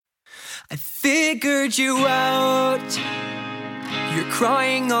I figured you out. You're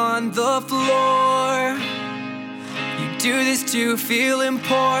crying on the floor. You do this to feel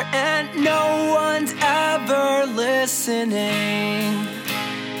important. No one's ever listening.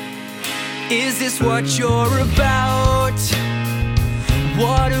 Is this what you're about?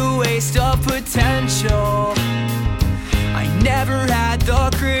 What a waste of potential. I never had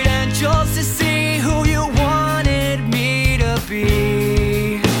the credentials to see who you wanted me to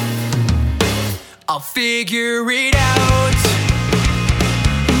be. I'll figure it out.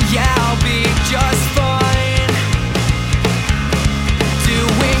 Yeah, I'll be just fine.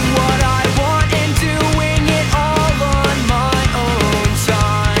 Doing what I want and doing it all on my own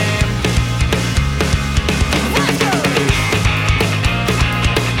time. Let's go!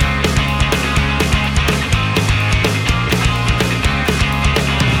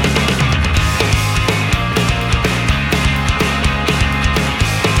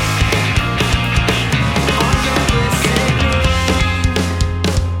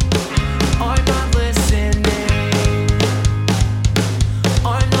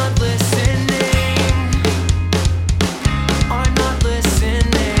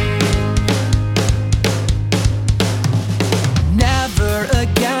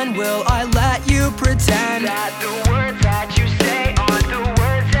 Pretend that the words that you say aren't the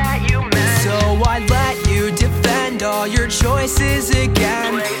words that you meant. So I let you defend all your choices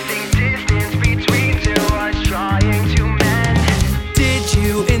again, placing distance between two us trying to mend. Did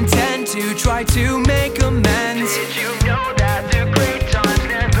you intend to try to make amends? Did you know that the great times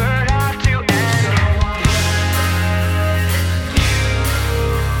never have to end?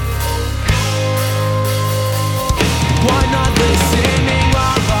 Why not listening?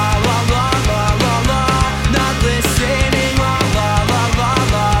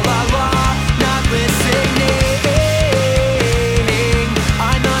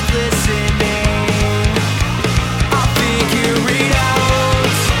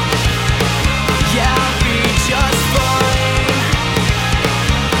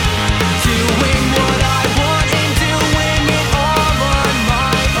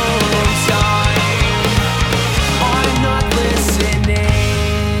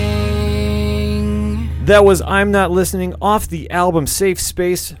 That was I'm Not Listening off the album Safe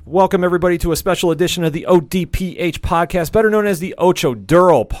Space. Welcome, everybody, to a special edition of the ODPH podcast, better known as the Ocho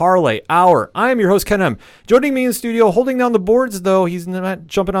Duro Parlay Hour. I am your host, Ken M. Joining me in the studio, holding down the boards, though he's not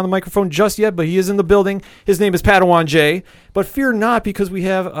jumping on the microphone just yet, but he is in the building. His name is Padawan J. But fear not, because we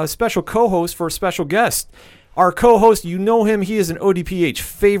have a special co-host for a special guest. Our co-host, you know him. He is an ODPH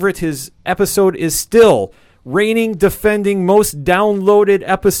favorite. His episode is still reigning, defending, most downloaded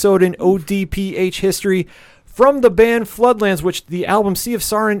episode in ODPH history from the band Floodlands, which the album Sea of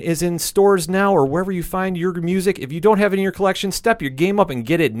Sarin is in stores now or wherever you find your music. If you don't have it in your collection, step your game up and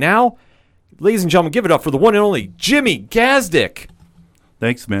get it now. Ladies and gentlemen, give it up for the one and only Jimmy Gazdick.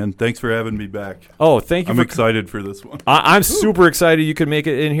 Thanks, man. Thanks for having me back. Oh, thank you. I'm excited for this one. I'm super excited you could make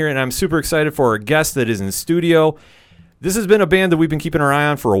it in here, and I'm super excited for our guest that is in studio. This has been a band that we've been keeping our eye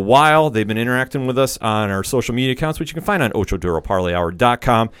on for a while. They've been interacting with us on our social media accounts, which you can find on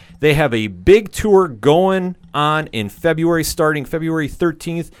OchoDuroParlayHour.com. They have a big tour going on in February, starting February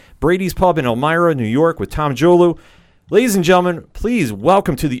 13th. Brady's Pub in Elmira, New York, with Tom Jolu. Ladies and gentlemen, please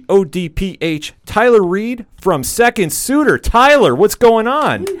welcome to the ODPH, Tyler Reed from Second Suitor. Tyler, what's going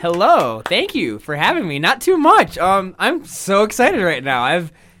on? Hello. Thank you for having me. Not too much. I'm so excited right now.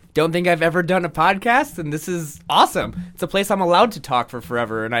 Don't think I've ever done a podcast, and this is awesome. It's a place I'm allowed to talk for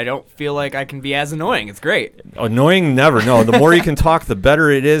forever, and I don't feel like I can be as annoying. It's great. Annoying? Never. No, the more you can talk, the better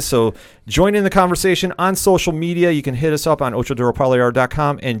it is. So join in the conversation on social media. You can hit us up on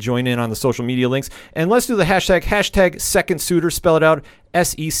OchoDuroParlayHour.com and join in on the social media links. And let's do the hashtag Second Suitor, spell it out,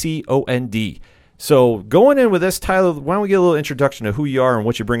 SECOND. So going in with this, Tyler, why don't we get a little introduction to who you are and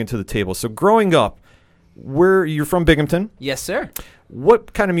what you're bringing to the table. So growing up, you're from Binghamton? Yes, sir.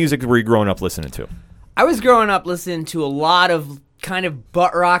 What kind of music were you growing up listening to? I was growing up listening to a lot of kind of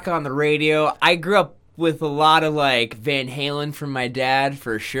butt rock on the radio. I grew up with a lot of like Van Halen from my dad,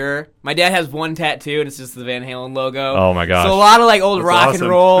 for sure. My dad has one tattoo, and it's just the Van Halen logo. Oh my gosh! So a lot of like old That's rock awesome. and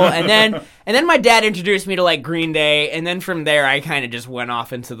roll, and then my dad introduced me to like Green Day, and then from there I kind of just went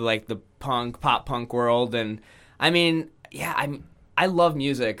off into the pop punk world, and I mean, yeah, I love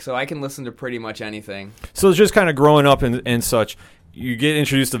music, so I can listen to pretty much anything. So it's just kind of growing up and such. You get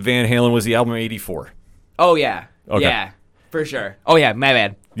introduced to Van Halen. Was the album 84? Oh, yeah. Okay. Yeah, for sure. Oh, yeah, my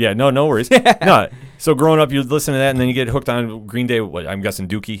bad. Yeah, no worries. No. So growing up, you listen to that, and then you get hooked on Green Day. What, I'm guessing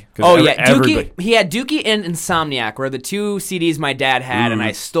Dookie. Oh, yeah. Dookie. He had Dookie and Insomniac were the two CDs my dad had, and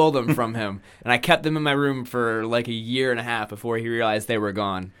I stole them from him. And I kept them in my room for like a year and a half before he realized they were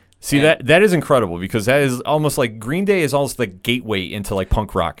gone. See, that is incredible because that is almost like Green Day is almost the gateway into like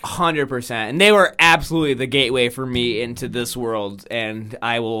punk rock. 100%. And they were absolutely the gateway for me into this world, and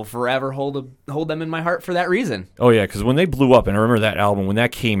I will forever hold them in my heart for that reason. Oh, yeah, because when they blew up, and I remember that album, when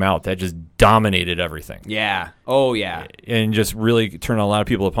that came out, that just dominated everything. Yeah. Oh, yeah. And just really turned on a lot of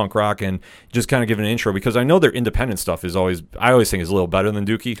people to punk rock and just kind of give an intro because I know their independent stuff is always think is a little better than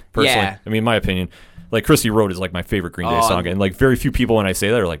Dookie, personally. Yeah. I mean, in my opinion. Like, Christy Road is like my favorite Green Day song, and like very few people when I say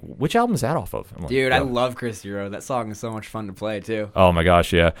that are like, which album is that off of? I'm like, dude, I love Christy Road. That song is so much fun to play, too. Oh, my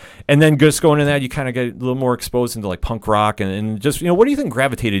gosh, yeah. And then just going in that, you kind of get a little more exposed into like punk rock and just, what do you think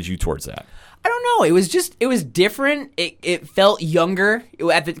gravitated you towards that? I don't know. It was different. It felt younger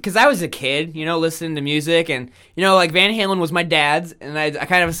because I was a kid, listening to music, and like Van Halen was my dad's, and I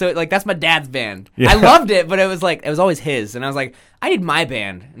kind of so like that's my dad's band. Yeah. I loved it, but it was always his, and I was like, I need my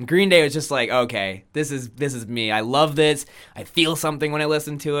band. And Green Day was just like, okay, this is me. I love this. I feel something when I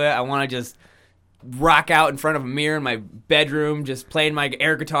listen to it. I want to just rock out in front of a mirror in my bedroom, just playing my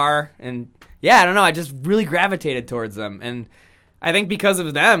air guitar, and yeah, I don't know. I just really gravitated towards them, and I think because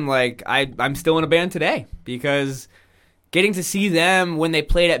of them, like I'm still in a band today because getting to see them when they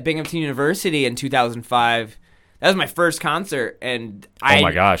played at Binghamton University in 2005, that was my first concert, and Oh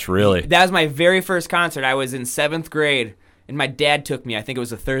my gosh, really? that was my very first concert. I was in 7th grade, and my dad took me. I think it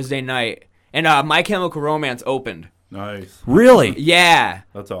was a Thursday night, and My Chemical Romance opened. Nice. Really? Yeah.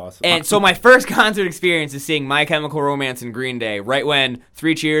 That's awesome. And so my first concert experience is seeing My Chemical Romance and Green Day right when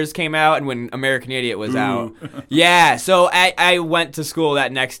 3 Cheers came out and when American Idiot was out. Yeah, so I went to school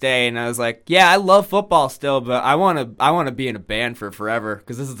that next day and I was like, yeah, I love football still, but I want to be in a band for forever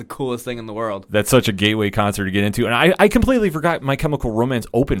because this is the coolest thing in the world. That's such a gateway concert to get into, and I completely forgot My Chemical Romance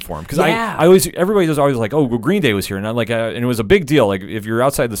opened for him because Yeah. everybody was always like, oh, well, Green Day was here, and I'm like, and it was a big deal. Like if you're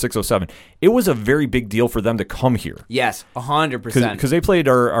outside the 607, it was a very big deal for them to come here. Yes, 100%. Because they played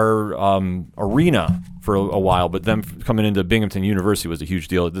our arena for a while, but them coming into Binghamton University was a huge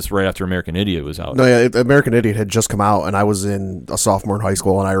deal. This right after American Idiot was out. No, yeah, American Idiot had just come out, and I was in a sophomore in high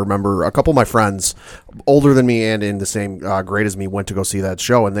school, and I remember a couple of my friends, older than me and in the same grade as me, went to go see that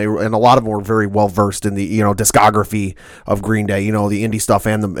show, and a lot of them were very well versed in the discography of Green Day, the indie stuff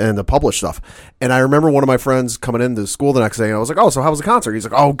and the published stuff. And I remember one of my friends coming into school the next day, and I was like, "Oh, so how was the concert?" He's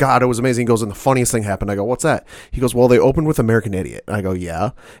like, "Oh God, it was amazing." He goes, "And the funniest thing happened." I go, "What's that?" He goes, "Well, they opened with American Idiot." And I go,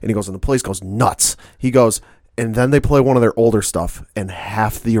 "Yeah." And he goes, "And the place goes nuts." He goes, and then they play one of their older stuff, and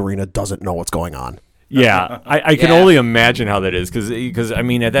half the arena doesn't know what's going on. Yeah, I can Yeah. only imagine how that is because I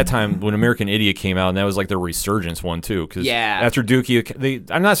mean at that time when American Idiot came out, and that was like their resurgence one too. Because Yeah. after Dookie,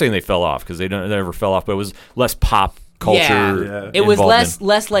 I'm not saying they fell off because they never fell off, but it was less pop culture. Yeah. It was involvement.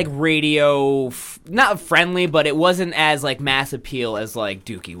 less like radio, not friendly, but it wasn't as like mass appeal as like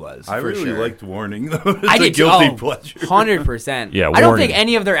Dookie was. I for really sure. liked Warning, though. It's I a did guilty too. pleasure. 100%. Yeah, I don't Warning. think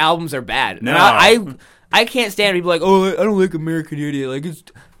any of their albums are bad. No. And I can't stand people like, oh, I don't like American Idiot. Like,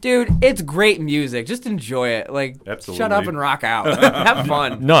 it's great music. Just enjoy it. Like, Absolutely. shut up and rock out. Have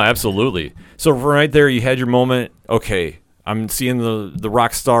fun. No, absolutely. So right there, you had your moment. Okay, I'm seeing the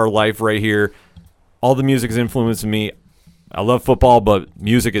rock star life right here. All the music is influencing me. I love football, but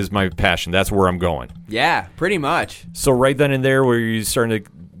music is my passion. That's where I'm going. Yeah, pretty much. So right then and there, were you starting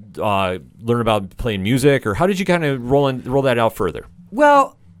to learn about playing music, or how did you kind of roll that out further?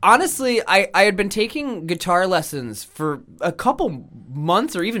 Well, honestly, I had been taking guitar lessons for a couple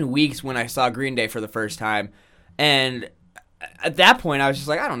months or even weeks when I saw Green Day for the first time. And at that point, I was just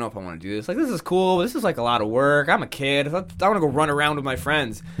like, I don't know if I want to do this. Like, this is cool. This is like a lot of work. I'm a kid. I want to go run around with my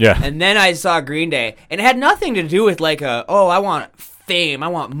friends. Yeah. And then I saw Green Day. And it had nothing to do with like I want fame. I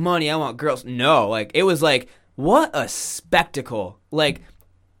want money. I want girls. No. Like, it was like, what a spectacle. Like,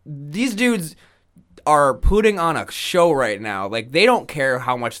 these dudes are putting on a show right now. Like, they don't care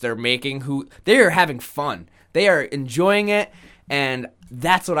how much they're making. They are having fun. They are enjoying it, and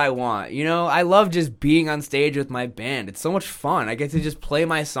that's what I want. I love just being on stage with my band. It's so much fun. I get to just play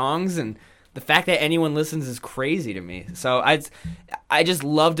my songs, and the fact that anyone listens is crazy to me. So I just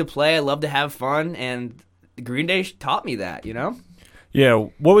love to play. I love to have fun, and Green Day taught me that, Yeah.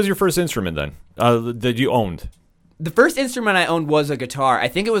 What was your first instrument then that you owned? The first instrument I owned was a guitar. I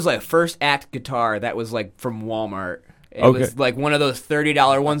think it was like a first act guitar that was like from Walmart. It was like one of those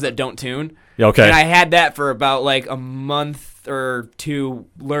 $30 ones that don't tune. Yeah, okay. And I had that for about like a month or two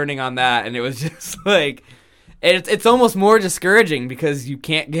learning on that, and it was just like it's almost more discouraging because you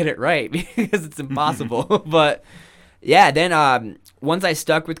can't get it right because it's impossible. But yeah, then once I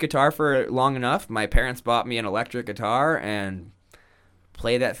stuck with guitar for long enough, my parents bought me an electric guitar and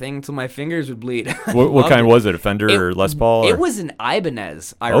play that thing until my fingers would bleed. What kind was it? A Fender or Les Paul? It was an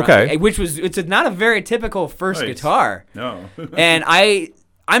Ibanez, ironically, Okay. which was it's not a very typical first Nice. guitar. No. And I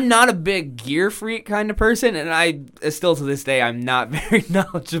I'm not a big gear freak kind of person, and I still to this day I'm not very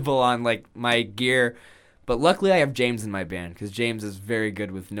knowledgeable on like my gear. But luckily I have James in my band because James is very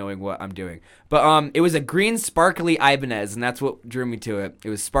good with knowing what I'm doing. But it was a green sparkly Ibanez, and that's what drew me to it. It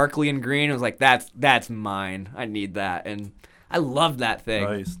was sparkly and green. I was like, that's mine. I need that, and I love that thing.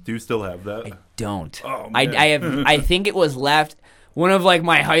 Nice. Do you still have that? I don't. Oh, I man. have. I think it was left. One of like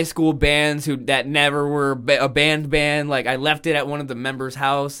my high school bands that never were a band. Like I left it at one of the members'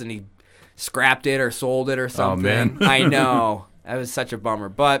 house, and he scrapped it or sold it or something. man. I know. That was such a bummer,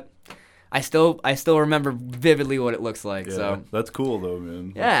 but I still remember vividly what it looks like. Yeah, So that's cool though,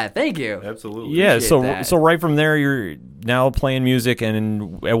 man. yeah, thank you. Absolutely. Yeah, so that. so right from there, you're now playing music,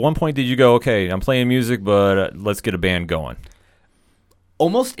 and at one point did you go, okay, I'm playing music, but let's get a band going?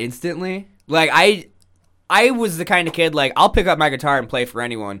 Almost instantly. Like I was the kind of kid like I'll pick up my guitar and play for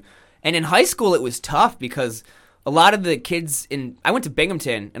anyone. And in high school it was tough because a lot of the kids I went to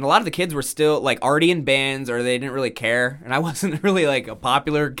Binghamton, and a lot of the kids were still like already in bands or they didn't really care, and I wasn't really like a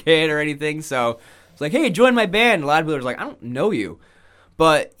popular kid or anything. So it's like, hey, join my band. A lot of people were like, I don't know you.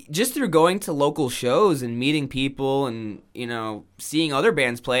 But just through going to local shows and meeting people and, you know, seeing other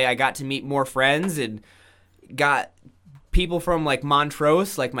bands play, I got to meet more friends and got people from like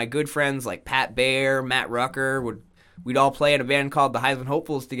Montrose, like my good friends like Pat Bayer, Matt Rucker, we'd all play in a band called the Heisman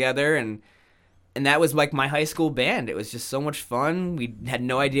Hopefuls together, and that was like my high school band. It was just so much fun. We had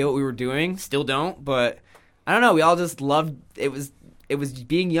no idea what we were doing, still don't, but I don't know, we all just loved it. Was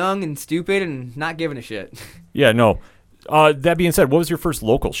being young and stupid and not giving a shit. Yeah, no. That being said, what was your first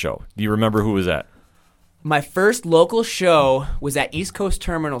local show? Do you remember who was at? My first local show was at East Coast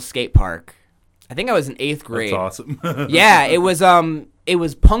Terminal Skate Park. I think I was in 8th grade. That's awesome. Yeah, it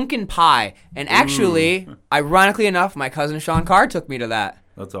was Pumpkin Pie, and actually, ironically enough, my cousin Sean Carr took me to that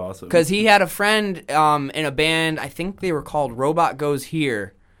That's awesome. because he had a friend in a band. I think they were called Robot Goes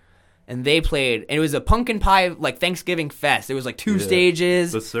Here, and they played. And it was a pumpkin pie like Thanksgiving fest. It was like two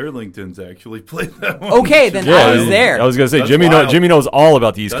stages. The Serlingtons actually played that one. Okay, then I was there. I was gonna say That's Jimmy wild. Jimmy knows all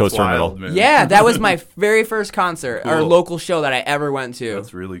about the East That's Coast Terminal. wild, man. Yeah, that was my very first concert or Cool. local show that I ever went to.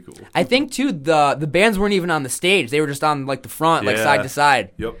 That's really cool. I think too the bands weren't even on the stage; they were just on like the front, like Yeah. side to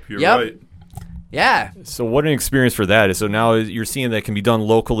side. Yep, you're Yep. right. Yeah, So what an experience for that. So now you're seeing that can be done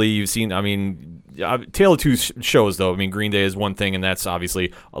locally. You've seen, I mean, Tale of Two shows, though. I mean, Green Day is one thing, and that's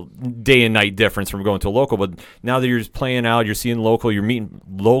obviously a day and night difference from going to a local. But now that you're playing out, you're seeing local, you're meeting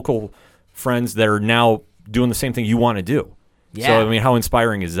local friends that are now doing the same thing you want to do. Yeah. So, I mean, how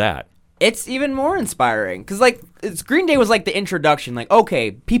inspiring is that? it's even more inspiring because like Green Day was like the introduction. Like,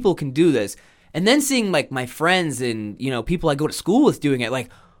 okay, people can do this, and then seeing like my friends and people I go to school with doing it, like,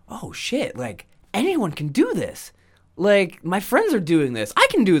 oh shit, like anyone can do this. Like my friends are doing this, I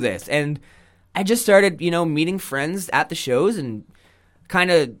can do this, and I just started meeting friends at the shows and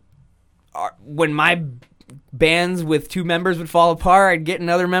kind of when my bands with two members would fall apart, I'd get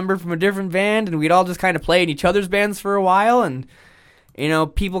another member from a different band, and we'd all just kind of play in each other's bands for a while. And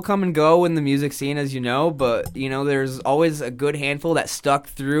people come and go in the music scene, as you know, but there's always a good handful that stuck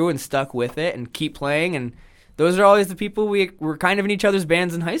through and stuck with it and keep playing, and those are always the people we were kind of in each other's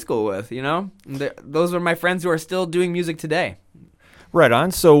bands in high school with. And those are my friends who are still doing music today. Right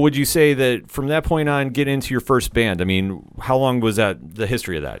on. So would you say that from that point on, get into your first band? I mean, how long was that, the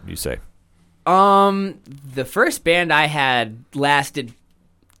history of that, you say? The first band I had lasted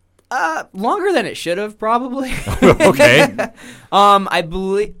longer than it should have, probably. Okay. I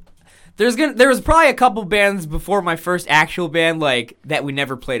believe there was probably a couple bands before my first actual band, like that we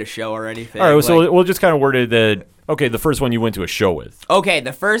never played a show or anything. All right, so Like, we'll just kind of word it that, okay, the first one you went to a show with. okay,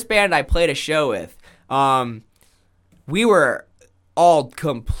 the first band I played a show with, we were all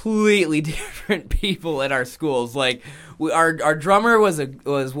completely different people at our schools. Like our drummer was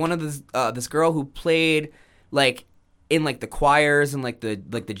one of this girl who played like in like the choirs and like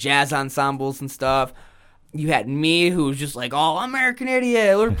the jazz ensembles and stuff. You had me who was just like, oh, American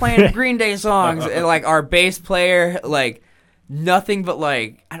Idiot, we're playing Green Day songs, and like our bass player, like nothing but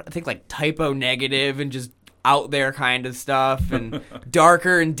like I don't think like Typo Negative and just out there kind of stuff and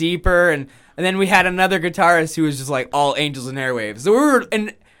darker and deeper, and then we had another guitarist who was just like all Angels and Airwaves. So we were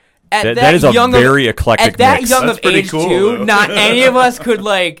That is a very eclectic at that mix. young That's of pretty age cool, too. though. Not any of us could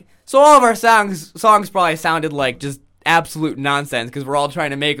like. So all of our songs probably sounded like just absolute nonsense because we're all trying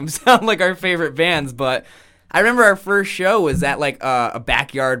to make them sound like our favorite bands. But I remember our first show was at like a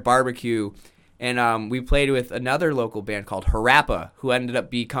backyard barbecue, and we played with another local band called Harappa, who ended up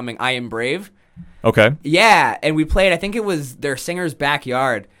becoming I Am Brave. Okay. Yeah, and we played, I think it was their singer's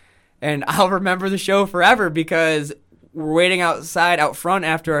backyard. And I'll remember the show forever because were waiting outside out front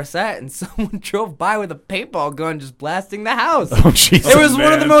after our set, and someone drove by with a paintball gun just blasting the house. Oh, Jesus. It was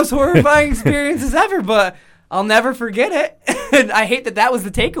one of the man. most horrifying experiences ever, but I'll never forget it. And I hate that was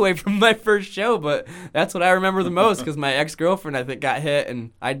the takeaway from my first show, but that's what I remember the most because my ex-girlfriend, I think, got hit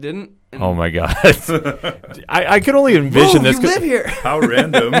and I didn't. And Oh my God. I could only envision Move, this. you live here. How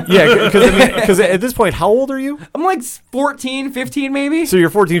random. Yeah, because at this point, how old are you? I'm like 14, 15 maybe. So you're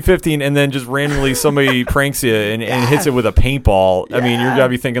 14, 15, and then just randomly somebody pranks you and hits it with a paintball. I mean, you're Yeah. going to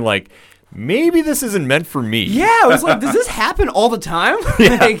be thinking, like, maybe this isn't meant for me. Yeah, I was like, does this happen all the time?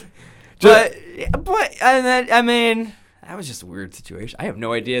 Yeah. Like, but and then, I mean, that was just a weird situation. I have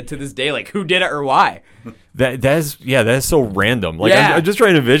no idea to this day, like, who did it or why. That is so random. Like, Yeah. I'm just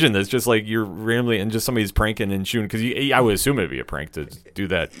trying to envision this, just like you're randomly and just somebody's pranking and shooting, because I would assume it'd be a prank to do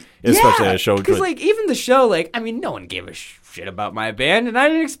that, especially at a show. Because, but- like, even the show, like, I mean, no one gave a shit about my band, and I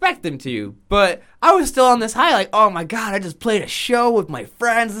didn't expect them to. But I was still on this high, like, oh my God, I just played a show with my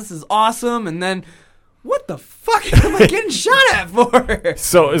friends. This is awesome. And then, what the fuck am I getting shot at for?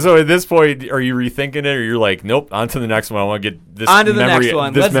 So at this point, are you rethinking it, or you're like, nope, on to the next one? I want to get this On to the memory, next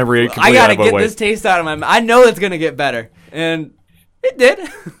one. this memory I completely gotta out of my get way. this taste out of my mouth. I know it's gonna get better, and it did. A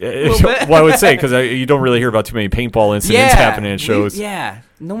little bit. Well, I would say because you don't really hear about too many paintball incidents happening at shows. Yeah,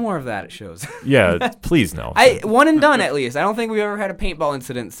 no more of that at shows. Yeah, please no. One and done at least. I don't think we've ever had a paintball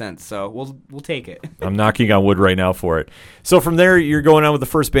incident since, so we'll take it. I'm knocking on wood right now for it. So from there, you're going on with the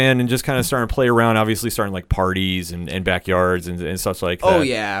first band and just kind of starting to play around, obviously starting like parties and backyards and such like that. Oh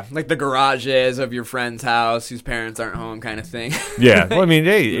yeah, like the garages of your friend's house whose parents aren't home, kind of thing. Yeah. Well, I mean,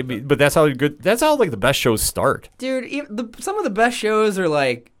 hey, but that's how like the best shows start. Dude, some of the best shows are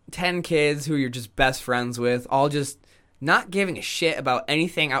like 10 kids who you're just best friends with, all just not giving a shit about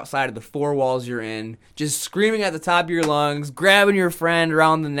anything outside of the four walls you're in, just screaming at the top of your lungs, grabbing your friend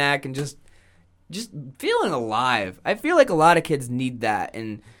around the neck, and just feeling alive. I feel like a lot of kids need that,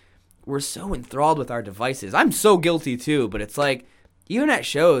 and we're so enthralled with our devices. I'm so guilty too, but it's like, even at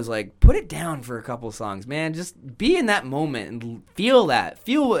shows, like, put it down for a couple songs, man. Just be in that moment and feel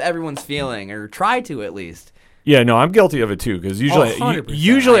what everyone's feeling, or try to at least. Yeah, no, I'm guilty of it too because usually,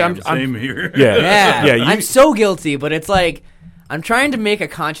 100% I am. Same here. yeah, Yeah, yeah. I'm so guilty, but it's like I'm trying to make a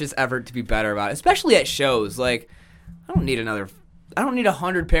conscious effort to be better about it, especially at shows. Like, I don't need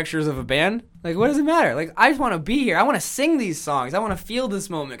 100 pictures of a band. Like, what does it matter? Like, I just want to be here. I want to sing these songs. I want to feel this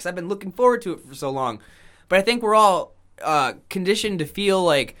moment because I've been looking forward to it for so long. But I think we're all conditioned to feel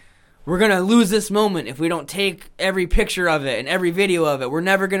like we're going to lose this moment if we don't take every picture of it and every video of it. We're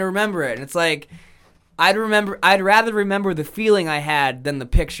never going to remember it. And it's like, I'd rather remember the feeling I had than the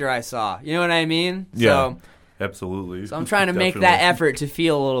picture I saw. You know what I mean? Yeah. Absolutely. So I'm trying to make that Definitely. effort to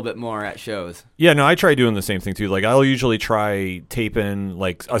feel a little bit more at shows. Yeah, no, I try doing the same thing too. Like, I'll usually try taping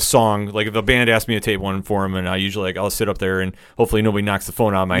like a song. Like, if a band asks me to tape one for them, and I usually I'll sit up there and hopefully nobody knocks the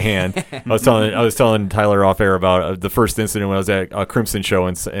phone out of my hand. I was telling Tyler off air about the first incident when I was at a Crimson show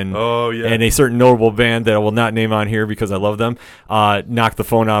and Oh, yeah. and a certain notable band that I will not name on here because I love them knocked the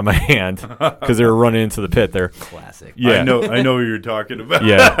phone out of my hand because they were running into the pit there. Classic. Yeah, I know who you're talking about.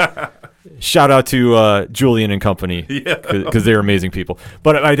 Yeah. Shout out to Julian and company Yeah. because they're amazing people.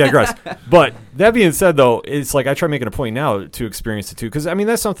 But I digress. But that being said, though, it's like I try making a point now to experience it too, because I mean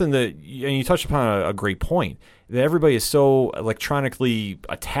that's something that, and you touched upon a great point, that everybody is so electronically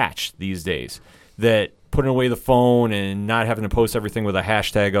attached these days that putting away the phone and not having to post everything with a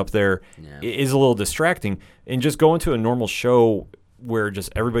hashtag up there is a little distracting. And just going to a normal show where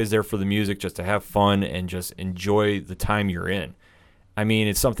just everybody's there for the music, just to have fun and just enjoy the time you're in. I mean,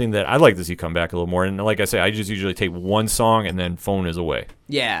 it's something that I'd like to see come back a little more. And like I say, I just usually take one song and then phone is away.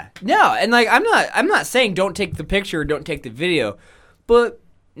 Yeah. No, and like I'm not saying don't take the picture or don't take the video, but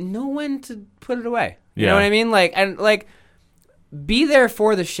know when to put it away. You know what I mean? Like, and like, be there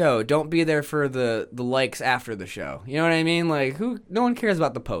for the show. Don't be there for the likes after the show. You know what I mean? Like, no one cares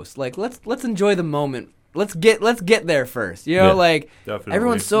about the post. Like, let's enjoy the moment. Let's get there first. You know, Yeah, like definitely.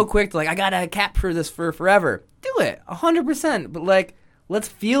 everyone's so quick to like, I gotta capture this for forever. Do it 100%. But like, let's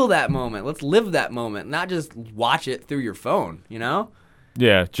feel that moment. Let's live that moment, not just watch it through your phone. You know?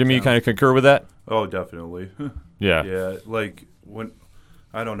 Yeah, Jimmy, you kind of concur with that? Oh, definitely. Yeah. Yeah, like when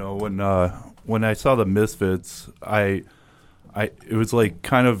I saw the Misfits, it was like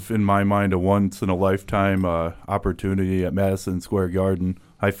kind of in my mind a once in a lifetime opportunity at Madison Square Garden.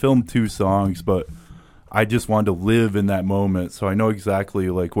 I filmed 2 songs, but I just wanted to live in that moment, so I know exactly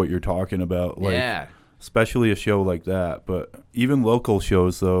like what you're talking about. Like, Yeah. especially a show like that. But even local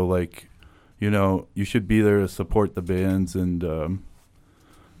shows, though, like, you know, you should be there to support the bands and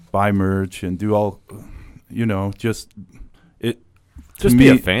buy merch and do all, you know, just Just be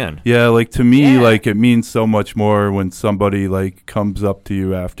a fan. Yeah, like to me, Yeah. like it means so much more when somebody like comes up to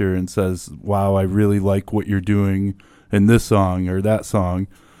you after and says, "Wow, I really like what you're doing in this song or that song,"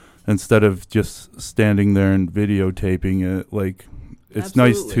 instead of just standing there and videotaping it. Like it's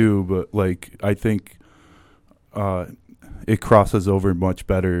nice Absolutely. too, but like I think it crosses over much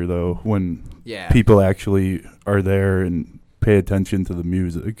better though when Yeah. people actually are there and pay attention to the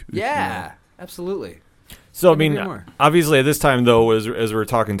music. Yeah, absolutely. So, I Couldn't mean, agree more. obviously at this time, though, as we're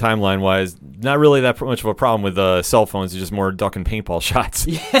talking timeline-wise, not really that much of a problem with cell phones. It's just more duck and paintball shots.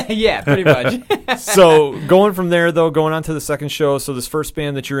 Yeah, pretty much. So, going from there, though, going on to the second show, so this first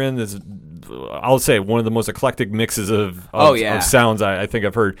band that you're in is, I'll say, one of the most eclectic mixes of sounds I think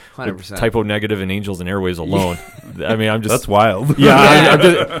I've heard. With 100%. Typo Negative and Angels and Airwaves alone. I mean, I'm just... That's wild.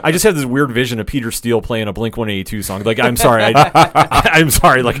 Yeah, I just have this weird vision of Peter Steele playing a Blink-182 song. Like, I'm sorry. I'm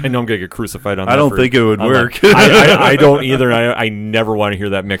sorry. Like, I know I'm going to get crucified on that. I don't think it would I'm work. I don't either. I never want to hear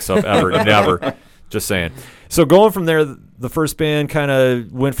that mix up ever. Never. Just saying. So going from there, the first band kind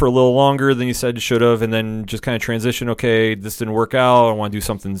of went for a little longer than you said you should have, and then just kind of transitioned. Okay, this didn't work out. I want to do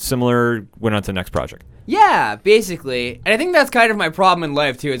something similar. Went on to the next project. Yeah, basically. And I think that's kind of my problem in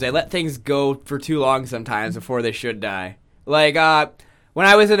life, too, is I let things go for too long sometimes before they should die. Like, when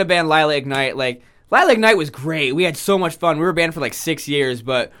I was in a band, Lila Ignite, Lila Ignite was great. We had so much fun. We were a band for 6 years,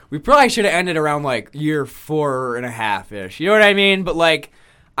 but we probably should have ended around year 4.5-ish. You know what I mean? But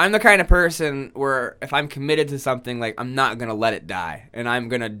I'm the kind of person where if I'm committed to something, I'm not gonna let it die, and I'm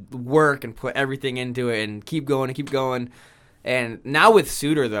gonna work and put everything into it and keep going and keep going. And now with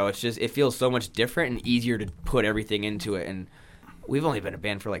Suitor, though, it feels so much different and easier to put everything into it. And we've only been a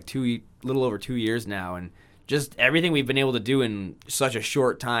band for little over 2 years now, and just everything we've been able to do in such a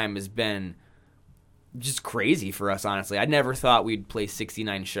short time has been just crazy for us, honestly. I never thought we'd play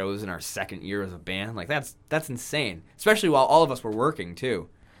 69 shows in our second year as a band. That's insane, especially while all of us were working too.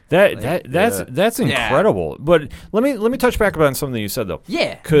 That's incredible. But let me touch back on something you said though.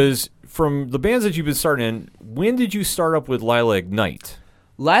 Yeah. Because from the bands that you've been starting in, when did you start up with Lila Ignite?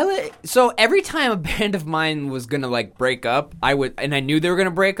 So every time a band of mine was gonna break up, and I knew they were gonna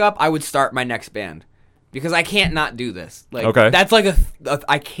break up, I would start my next band. Because I can't not do this. Okay. That's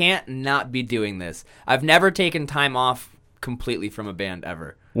I can't not be doing this. I've never taken time off completely from a band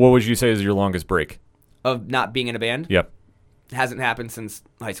ever. What would you say is your longest break? Of not being in a band? Yep. It hasn't happened since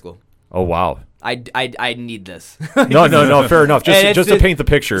high school. Oh wow. I need this. No. Fair enough. Just to paint the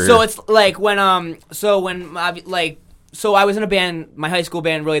picture. So it's when I was in a band, my high school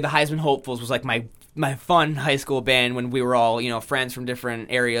band, really the Heisman Hopefuls was my fun high school band when we were all friends from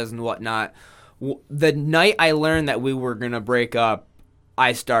different areas and whatnot. The night I learned that we were gonna break up,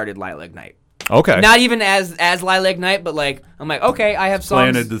 I started Lila Ignite. Okay. Not even as Lila Ignite, but I'm okay, I have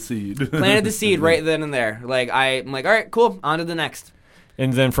songs. Planted the seed. Planted the seed right then and there. I'm all right, cool, on to the next.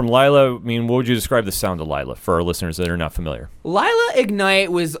 And then from Lila, what would you describe the sound of Lila for our listeners that are not familiar? Lila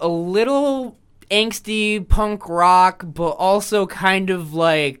Ignite was a little angsty punk rock, but also kind of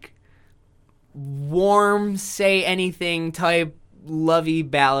warm, say anything type lovey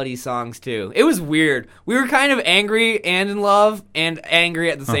ballady songs too. It was weird. We were kind of angry and in love and angry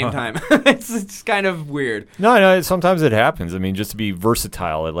at the same time. It's kind of weird. No, sometimes it happens. Just to be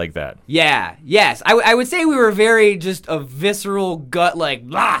versatile like that. Yeah, yes. I would say we were very just a visceral gut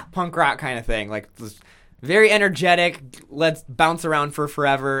blah punk rock kind of thing. Very energetic. Let's bounce around for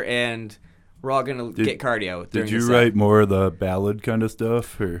forever and we're all gonna get cardio. Did you write more of the ballad kind of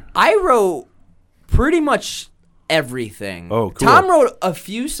stuff, or? I wrote pretty much everything. Oh, cool. Tom wrote a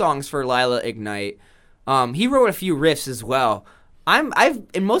few songs for Lila Ignite. He wrote a few riffs as well. I've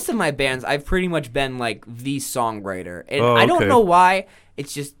in most of my bands, I've pretty much been the songwriter, and I don't know why.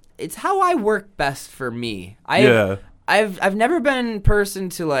 It's how I work best for me. I've never been a person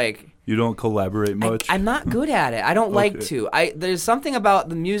to You don't collaborate much. I'm not good at it. I don't like to. There's something about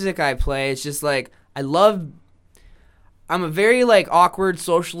the music I play. It's just I'm a very awkward,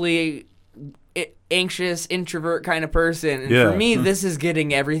 socially anxious, introvert kind of person. And for me, this is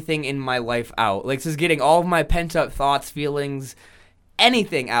getting everything in my life out. This is getting all of my pent-up thoughts, feelings,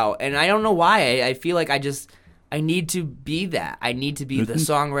 anything out. And I don't know why. I feel I need to be that. I need to be the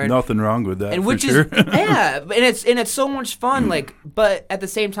songwriter. Nothing wrong with that, and which sure. is yeah, and it's so much fun. But at the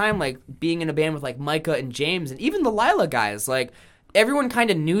same time, being in a band with Micah and James and even the Lila guys, everyone kind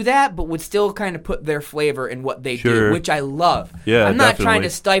of knew that, but would still kind of put their flavor in what they do, which I love. Yeah, I'm not definitely. trying to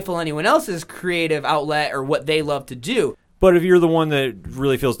stifle anyone else's creative outlet or what they love to do. But if you're the one that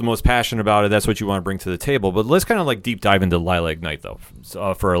really feels the most passionate about it, that's what you want to bring to the table. But let's kind of deep dive into Lila Ignite, though,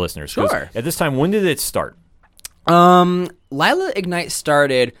 for our listeners. 'Cause Sure. At this time, when did it start? Lila Ignite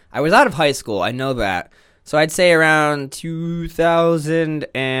started, I was out of high school, I know that. So I'd say around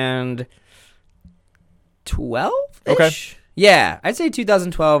 2012-ish? Okay. Yeah, I'd say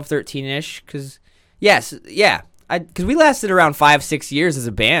 2012, 13-ish, because we lasted around 5-6 years as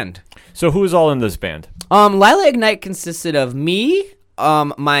a band. So who is all in this band? Lila Ignite consisted of me,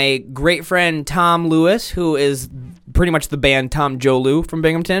 my great friend Tom Lewis, who is pretty much the band Tom Jolu from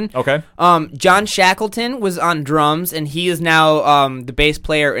Binghamton. Okay. John Shackleton was on drums, and he is now the bass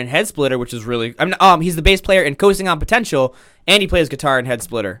player in Head Splitter, which is really. He's the bass player in Coasting on Potential, and he plays guitar in Head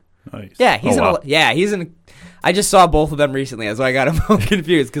Splitter. Nice. Yeah, he's in. I just saw both of them recently, that's why I got him all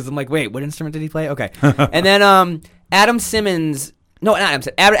confused because I'm like, wait, what instrument did he play? Okay, and then Adam Simmons. No, not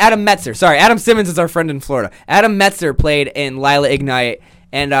Adam. Adam Metzer. Sorry, Adam Simmons is our friend in Florida. Adam Metzer played in Lila Ignite,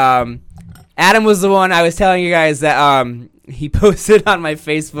 and Adam was the one I was telling you guys that he posted on my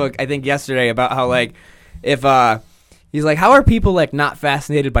Facebook, I think yesterday, about how like if he's like, how are people like not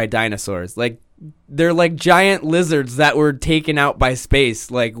fascinated by dinosaurs? Like they're like giant lizards that were taken out by space.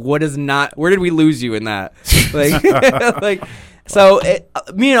 Like where did we lose you in that? Like like. So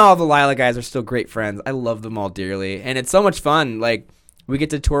me and all the Lila guys are still great friends. I love them all dearly, and it's so much fun. Like we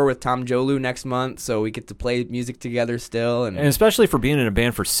get to tour with Tom Jolu next month, so we get to play music together still, and especially for being in a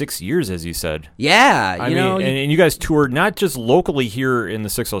band for 6 years, as you said. Yeah, and you guys toured not just locally here in the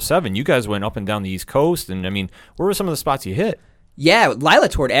 607. You guys went up and down the East Coast, and I mean, where were some of the spots you hit? Yeah, Lila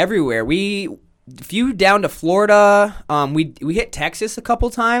toured everywhere. We flew down to Florida. We hit Texas a couple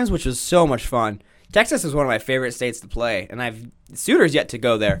times, which was so much fun. Texas is one of my favorite states to play, and Suitor's yet to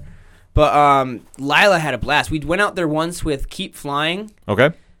go there. But Lila had a blast. We went out there once with Keep Flying.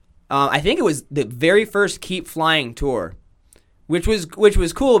 Okay. I think it was the very first Keep Flying tour, which was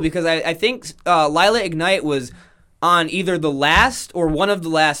cool because I think Lila Ignite was on either the last or one of the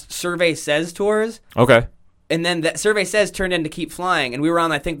last Survey Says tours. Okay. And then that Survey Says turned into Keep Flying, and we were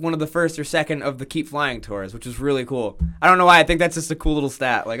on, I think, one of the first or second of the Keep Flying tours, which was really cool. I don't know why. I think that's just a cool little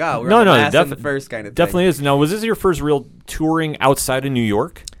stat. Like, oh, we're on the last and the first kind of thing. Definitely is. Now, was this your first real touring outside of New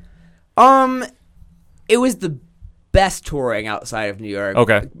York? It was the best touring outside of New York.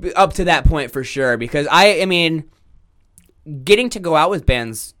 Okay. Up to that point, for sure, because I mean, getting to go out with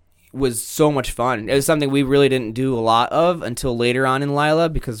bands was so much fun. It was something we really didn't do a lot of until later on in Lila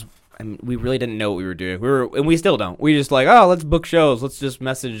because we really didn't know what we were doing. And we still don't. We just like, oh, let's book shows. Let's just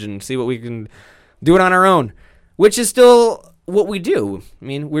message and see what we can do it on our own, which is still what we do. I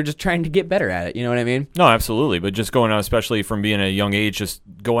mean, we're just trying to get better at it. You know what I mean? No, absolutely. But just going out, especially from being a young age, just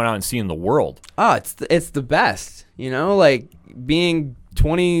going out and seeing the world. Oh, it's the best. You know, like being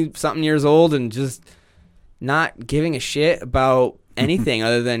 20-something years old and just not giving a shit about anything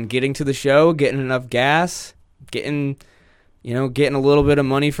other than getting to the show, getting enough gas, getting a little bit of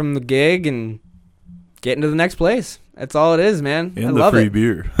money from the gig, and getting to the next place. That's all it is, man. And I love free it.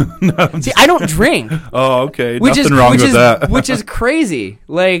 beer. See, I don't drink. Oh, okay. Nothing wrong with that. Which is crazy.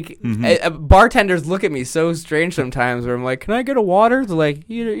 Like, bartenders look at me so strange sometimes where I'm like, can I get a water? They're like,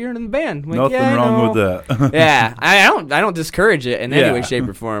 you're in the band. I'm like, Nothing yeah, wrong with that. Yeah, I don't discourage it in any way, shape,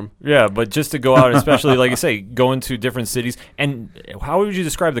 or form. Yeah, but just to go out, especially, like I say, going to different cities. And how would you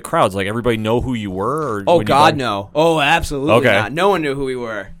describe the crowds? Like, everybody know who you were? Or Oh, God, no. Oh, absolutely not. No one knew who we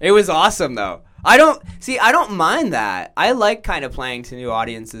were. It was awesome, though. I don't mind that. I like kind of playing to new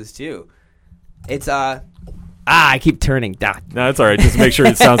audiences too. It's I keep turning. No, that's all right. Just make sure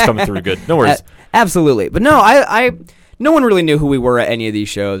it sounds coming through good. No worries. Absolutely. But no, I no one really knew who we were at any of these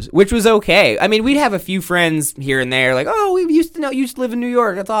shows, which was okay. I mean, we'd have a few friends here and there like, "Oh, we used to live in New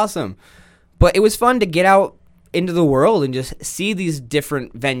York. That's awesome." But it was fun to get out into the world and just see these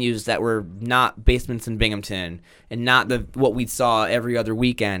different venues that were not basements in Binghamton and not what we saw every other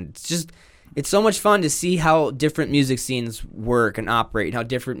weekend. It's so much fun to see how different music scenes work and operate and how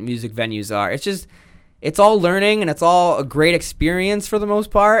different music venues are. It's all learning and it's all a great experience for the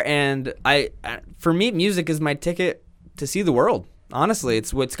most part. And for me, music is my ticket to see the world. Honestly,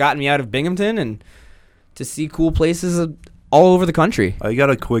 it's what's gotten me out of Binghamton and to see cool places all over the country. I got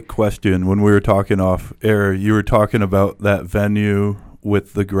a quick question. When we were talking off air, you were talking about that venue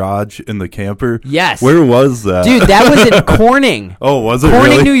with the garage and the camper. Yes. Where was that? Dude, that was in Corning. Oh, was it Corning,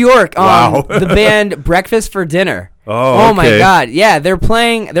 really? New York. Wow. The band Breakfast for Dinner. Oh, my God. Yeah, they're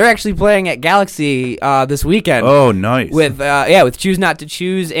actually playing at Galaxy this weekend. Oh, nice. With Choose Not to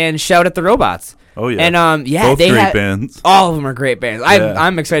Choose and Shout at the Robots. Oh, yeah. And both great bands. All of them are great bands.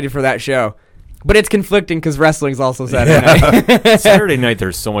 I'm excited for that show. But it's conflicting because wrestling's also Saturday night. Saturday night,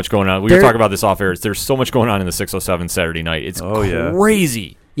 there's so much going on. We were talking about this off air. There's so much going on in the 607 Saturday night. It's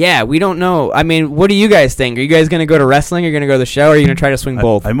crazy. Yeah, we don't know. I mean, what do you guys think? Are you guys going to go to wrestling? Or are you going to go to the show? Or are you going to try to swing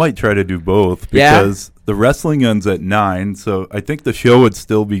both? I might try to do both Yeah? because the wrestling ends at 9, so I think the show would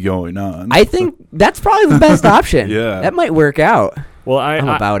still be going on. I think that's probably the best option. Yeah. That might work out. Well, I'm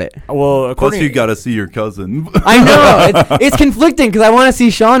about it. Well, Plus, you got to see your cousin. I know. It's conflicting because I want to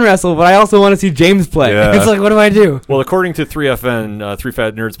see Sean wrestle, but I also want to see James play. Yeah. It's like, what do I do? Well, according to 3FN, 3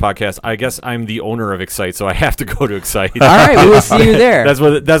 Fat Nerds podcast, I guess I'm the owner of Excite, so I have to go to Excite. All right, we will see you there. That's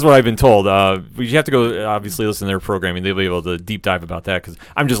what I've been told. You have to go, obviously, listen to their programming. They'll be able to deep dive about that because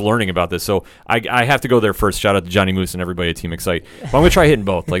I'm just learning about this. So I have to go there first. Shout out to Johnny Moose and everybody at Team Excite. But I'm going to try hitting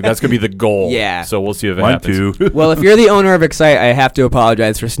both. Like, that's going to be the goal. Yeah. So we'll see if it Mine happens. too. Well, if you're the owner of Excite, I have to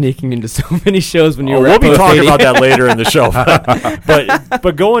apologize for sneaking into so many shows when you were We'll at be Post talking 80. about that later in the show.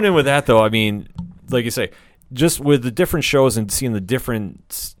 but going in with that, though, I mean, like you say, just with the different shows and seeing the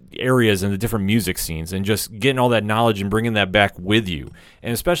different areas and the different music scenes and just getting all that knowledge and bringing that back with you,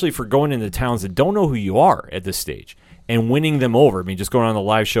 and especially for going into towns that don't know who you are at this stage and winning them over. I mean, just going on the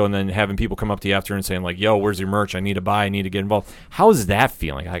live show and then having people come up to you after and saying, like, yo, where's your merch? I need to buy. I need to get involved. How is that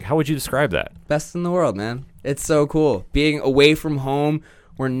feeling? Like, how would you describe that? Best in the world, man. It's so cool. Being away from home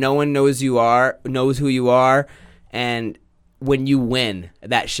where no one knows who you are, and when you win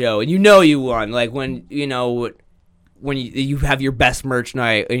that show, and you know you won, like when you have your best merch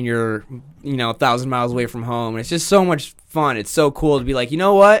night and you're 1,000 miles away from home, and it's just so much fun. It's so cool to be like, you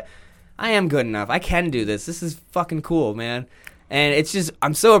know what? I am good enough. I can do this. This is fucking cool, man. And it's just,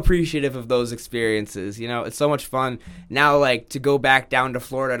 I'm so appreciative of those experiences. It's so much fun now, like, to go back down to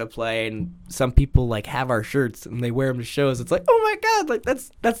Florida to play, and some people, like, have our shirts and they wear them to shows. It's like, oh my God, like,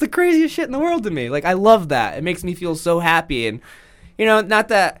 that's the craziest shit in the world to me. Like, I love that. It makes me feel so happy. And, not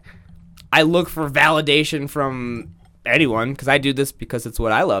that I look for validation from anyone, because I do this because it's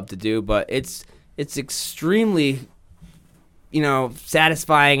what I love to do, but it's extremely,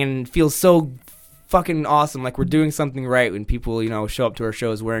 satisfying and feels so fucking awesome, like we're doing something right when people show up to our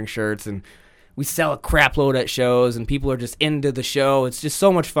shows wearing shirts, and we sell a crap load at shows and people are just into the show. It's just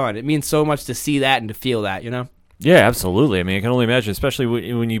so much fun. It means so much to see that and to feel that. Yeah, absolutely. I mean, I can only imagine, especially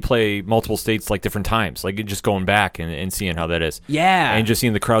when you play multiple states, like different times, like just going back and seeing how that is. Yeah. And just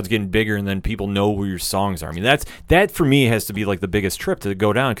seeing the crowds getting bigger, and then people know who your songs are. I mean, that for me has to be like the biggest trip to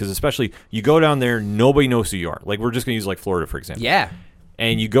go down, because especially you go down there, nobody knows who you are. Like, we're just going to use like Florida, for example. Yeah.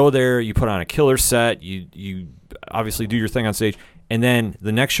 And you go there, you put on a killer set, you obviously do your thing on stage, and then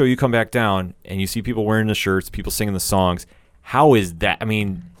the next show you come back down and you see people wearing the shirts, people singing the songs. How is that? I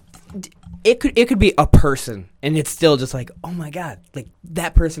mean, it could be a person, and it's still just like, oh my God, like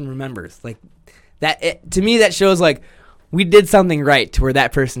that person remembers. Like that, to me, that shows like we did something right to where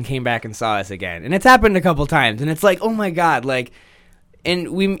that person came back and saw us again. And it's happened a couple times, and it's like, oh my God, like,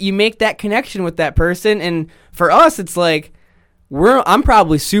 and you make that connection with that person, and for us, it's like, I'm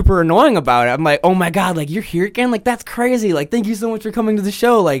probably super annoying about it. I'm like, oh my God, like, you're here again? Like, that's crazy. Like, thank you so much for coming to the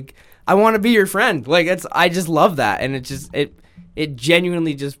show. Like, I want to be your friend. Like, I just love that. And it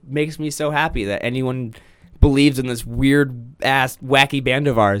genuinely just makes me so happy that anyone believes in this weird ass wacky band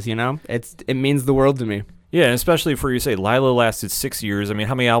of ours, It means the world to me. yeah, and especially for you say Lila lasted 6 years. I mean,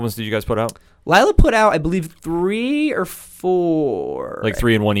 how many albums did you guys put out? Lila put out, I believe, 3 or 4. Like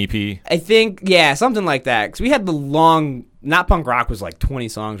 3 in one EP? I think, yeah, something like that. Because we had the long, Not Punk Rock was like 20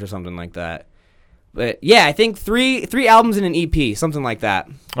 songs or something like that. But yeah, I think three albums in an EP, something like that.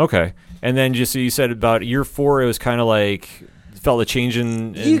 Okay. And then just so you said about year 4, it was kind of like, felt a change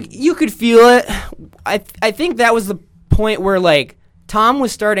in... You could feel it. I think that was the point where, like, Tom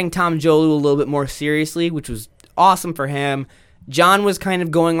was starting Tom Jolu a little bit more seriously, which was awesome for him. John was kind of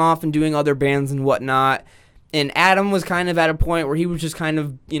going off and doing other bands and whatnot. And Adam was kind of at a point where he was just kind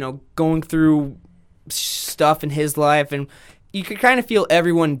of, going through stuff in his life. And you could kind of feel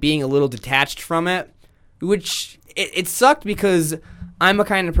everyone being a little detached from it, which it sucked because I'm a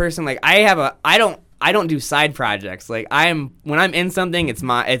kind of person, like, I don't do side projects. Like, when I'm in something,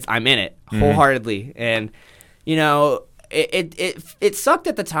 I'm in it wholeheartedly. And, it sucked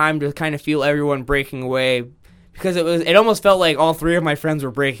at the time to kind of feel everyone breaking away, because it almost felt like all 3 of my friends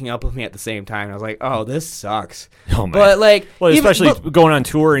were breaking up with me at the same time. And I was like, oh, this sucks. Oh, man. But like, well, especially going on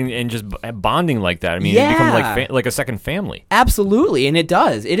tour and just bonding like that. I mean, Yeah. it becomes like a second family. absolutely, and it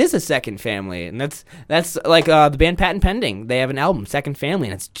does. It is a second family, and that's like the band Patent Pending. They have an album, Second Family,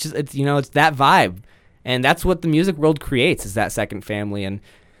 and it's that vibe, and that's what the music world creates, is that second family. And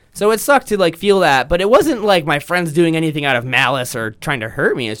so it sucked to like feel that, but it wasn't like my friends doing anything out of malice or trying to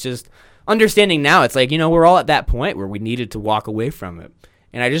hurt me. It's just understanding now. It's like, we're all at that point where we needed to walk away from it,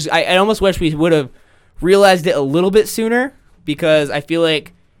 and I almost wish we would have realized it a little bit sooner, because I feel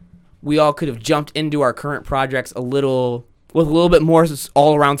like we all could have jumped into our current projects with a little bit more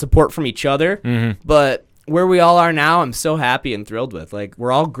all-around support from each other. Mm-hmm. But where we all are now, I'm so happy and thrilled with. Like,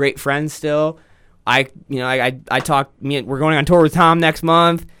 we're all great friends still. I talk. We're going on tour with Tom next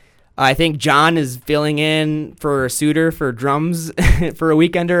month. I think John is filling in for Suitor for drums for a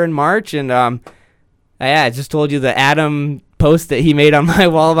weekender in March, and I just told you the Adam post that he made on my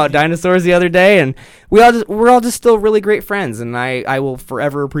wall about dinosaurs the other day, and we're all just still really great friends, and I will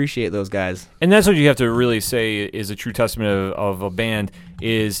forever appreciate those guys. And that's what you have to really say is a true testament of a band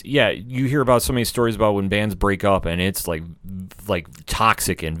is, you hear about so many stories about when bands break up, and it's like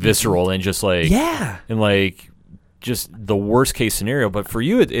toxic and visceral and just like, and like just the worst case scenario. But for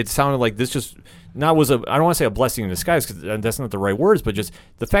you, it sounded like this just was I don't want to say a blessing in disguise because that's not the right words, but just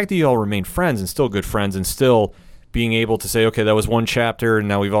the fact that you all remain friends and still good friends and still being able to say, okay, that was one chapter, and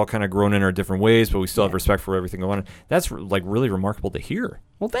now we've all kind of grown in our different ways, but we still have respect for everything going on. That's like really remarkable to hear.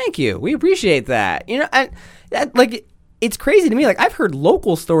 Well, thank you. We appreciate that. It's crazy to me. Like, I've heard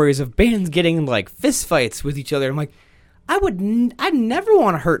local stories of bands getting in like fist fights with each other. I'm like, I'd never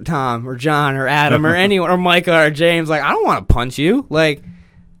want to hurt Tom or John or Adam or anyone or Micah or James. Like, I don't want to punch you. Like,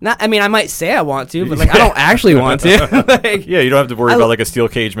 I might say I want to, but like I don't actually want to. Like, you don't have to worry about like a steel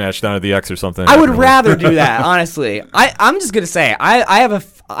cage match down at the X or something. I would rather do that, honestly. I'm just gonna say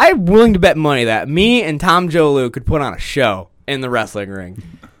I'm willing to bet money that me and Tom Jolu could put on a show in the wrestling ring.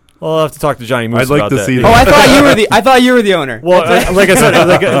 Well, I'll have to talk to Johnny Moose I'd like about to that. see that. Oh, I thought you were the owner. Well, like I said,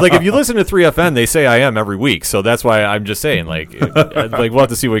 like if you listen to 3FN, they say I am every week, so that's why I'm just saying, like we'll have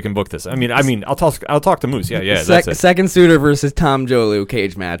to see if we can book this. I mean, I'll talk to Moose. Yeah, that's it. Second Suitor versus Tom Jolu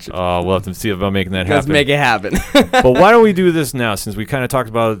cage match. Oh, we'll have to see about making that happen. Let's make it happen. But why don't we do this now, since we kind of talked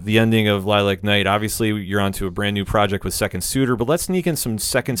about the ending of Lilac Night? Obviously, you're onto a brand new project with Second Suitor, but let's sneak in some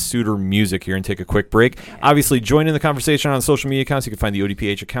Second Suitor music here and take a quick break. Obviously, join in the conversation on social media accounts. You can find the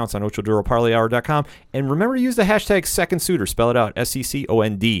ODPH accounts on OchoDuroParlayHour.com. And remember to use the hashtag Second Suitor. Spell it out,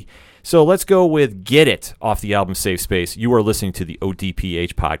 SECOND. So let's go with Get It off the album Safe Space. You are listening to the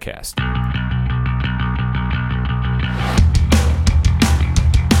ODPH podcast.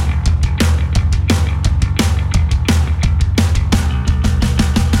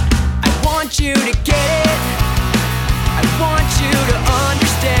 I want you to get it. I want you to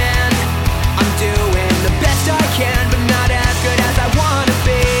understand. I'm doing the best I can, but not as good as I want to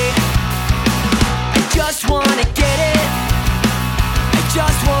be. I just want to get it. I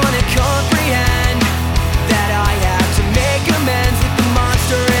just want to comprehend that I have to make amends with the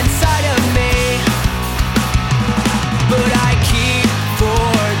monster inside of me. But I keep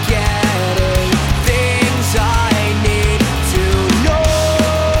forgetting things I need to know.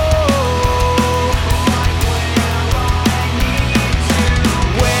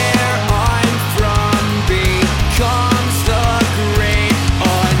 Where I'm from becomes the great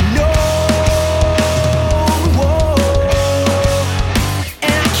unknown.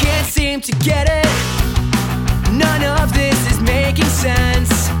 And I can't seem to get it. None of this is making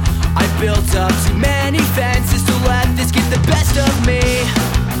sense. I built up too many fences to let this get the best of me.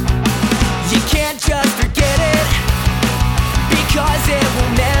 You can't just forget it, because it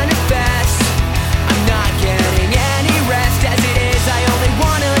will manifest. I'm not getting any rest as it is, I only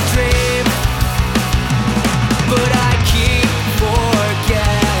wanna dream. But I keep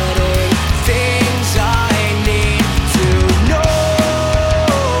forgetting things I need to know.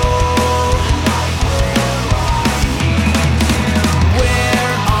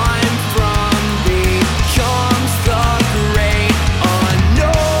 Where I'm from becomes the great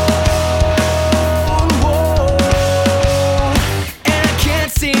unknown. And I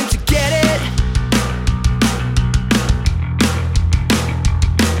can't seem to get it.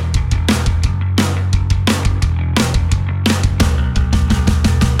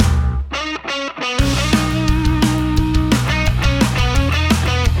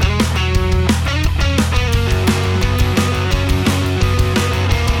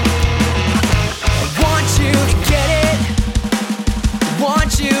 I want you to get it. I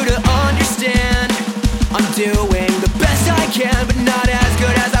want you to understand. I'm doing the best I can, but not as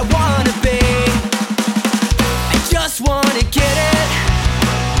good as I wanna be. I just wanna get it,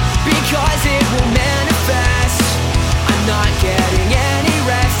 because it will manifest. I'm not getting any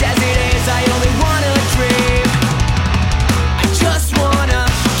rest as it is, I only wanna dream. I just wanna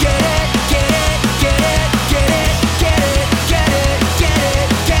get it, get it, get it, get it, get it, get it, get it,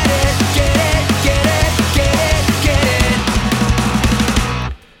 get it, get it, get it, get it, get it.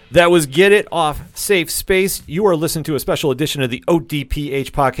 That was Get It off Safe Space. You are listening to a special edition of the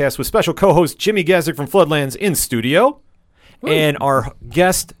ODPH podcast with special co-host Jimmy Gazik from Floodlands in studio. And our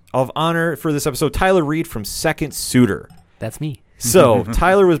guest of honor for this episode, Tyler Reed from Second Suitor. That's me. So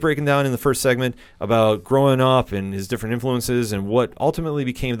Tyler was breaking down in the first segment about growing up and his different influences and what ultimately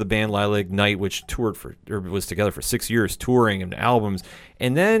became the band Lila Ignite, which was together for 6 years, touring and albums.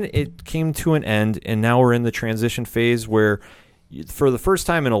 And then it came to an end, and now we're in the transition phase where for the first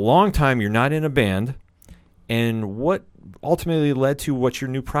time in a long time, you're not in a band. And what ultimately led to what your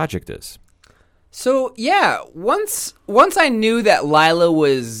new project is? So, yeah, once I knew that Lila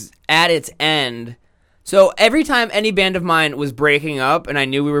was at its end, so every time any band of mine was breaking up and I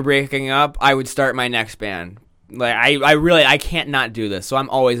knew we were breaking up, I would start my next band. Like, I can't not do this, so I'm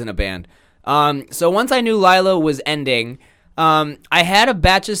always in a band. So once I knew Lila was ending, I had a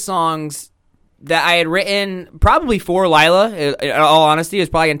batch of songs that I had written probably for Lila. In all honesty, it was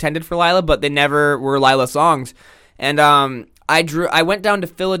probably intended for Lila, but they never were Lila songs. And I went down to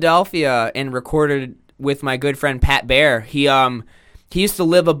Philadelphia and recorded with my good friend Pat Bear. He used to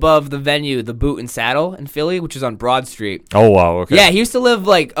live above the venue, the Boot and Saddle in Philly, which is on Broad Street. Oh, wow. Okay. Yeah, he used to live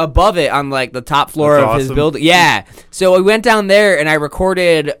like above it on like the top floor That's of his awesome. building. Yeah. So we went down there and I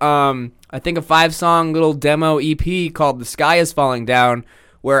recorded, I think a 5-song little demo EP called The Sky Is Falling Down,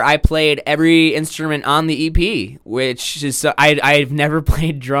 where I played every instrument on the EP, which is, I've never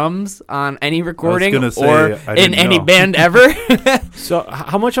played drums on any recording gonna say, or I in didn't any know. band ever. So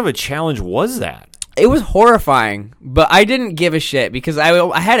how much of a challenge was that? It was horrifying, but I didn't give a shit because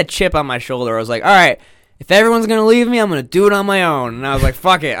I had a chip on my shoulder. I was like, all right, if everyone's going to leave me, I'm going to do it on my own. And I was like,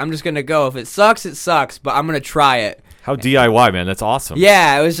 fuck it. I'm just going to go. If it sucks, it sucks, but I'm going to try it. How DIY, man. That's awesome.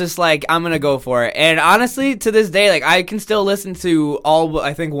 Yeah, it was just like, I'm going to go for it. And honestly, to this day, like I can still listen to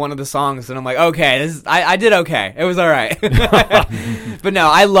I think one of the songs and I'm like, okay, I did okay. It was all right. But no,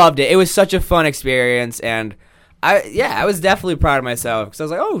 I loved it. It was such a fun experience, and I was definitely proud of myself because I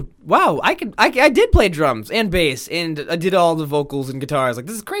was like, oh wow, I did play drums and bass and I did all the vocals and guitar. I was like,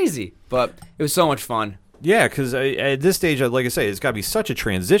 this is crazy, but it was so much fun. Yeah, because at this stage, like I say, it's got to be such a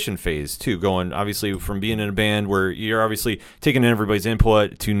transition phase, too, going, obviously, from being in a band where you're obviously taking in everybody's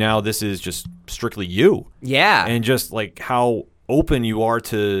input to now this is just strictly you. Yeah. And just, like, how open you are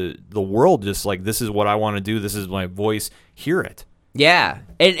to the world, just like, this is what I want to do, this is my voice, hear it. Yeah.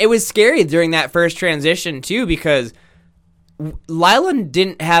 And it was scary during that first transition, too, because Lila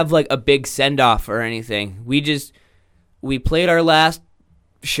didn't have, like, a big send-off or anything. We played our last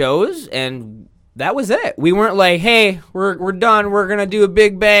shows, and that was it. We weren't like, hey, we're done, we're going to do a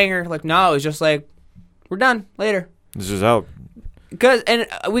big banger. Like, no, it was just like, we're done, later. This is out. And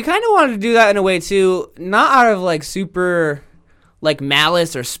we kind of wanted to do that in a way, too, not out of, like, super, like,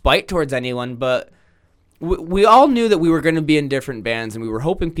 malice or spite towards anyone, but we all knew that we were going to be in different bands, and we were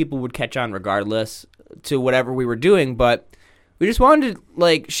hoping people would catch on regardless to whatever we were doing, but we just wanted to,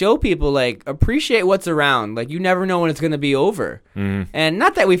 like, show people, like, appreciate what's around. Like, you never know when it's going to be over. Mm-hmm. And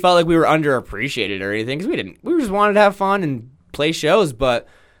not that we felt like we were underappreciated or anything, because we didn't. We just wanted to have fun and play shows, but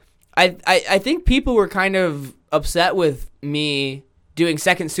I think people were kind of upset with me doing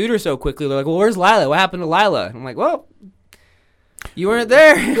Second Suitor so quickly. They're like, well, where's Lila? What happened to Lila? And I'm like, well, you weren't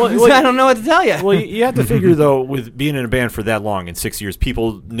there. Well, I don't know what to tell you. Well, you have to figure, though, with being in a band for that long, in 6 years,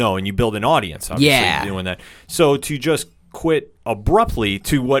 people know, and you build an audience, obviously, Yeah. doing that. So to just quit abruptly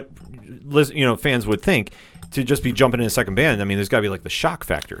to what fans would think, to just be jumping in a second band, I mean, there's got to be, like, the shock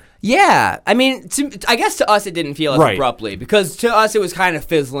factor. Yeah, I mean, I guess to us it didn't feel as Right. abruptly, because to us it was kind of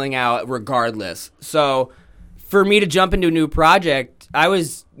fizzling out regardless. So for me to jump into a new project, I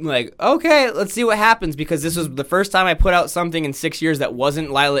was like, okay, let's see what happens, because this was the first time I put out something in 6 years that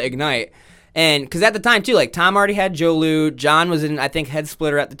wasn't Lila Ignite. And because at the time, too, like, Tom already had Joe Lou, John was in, I think, Head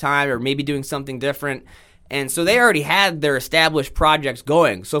Splitter at the time, or maybe doing something different. And so they already had their established projects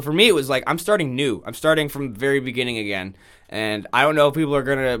going. So for me, it was like, I'm starting new. I'm starting from the very beginning again. And I don't know if people are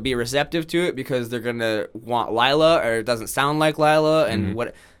going to be receptive to it because they're going to want Lila, or it doesn't sound like Lila. And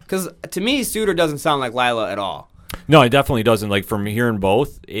what? Because to me, Suitor doesn't sound like Lila at all. No, it definitely doesn't. Like, from hearing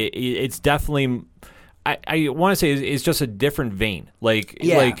both, it's definitely, I want to say it's just a different vein. Like,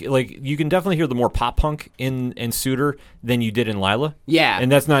 Yeah. like you can definitely hear the more pop punk in Suitor than you did in Lila. Yeah.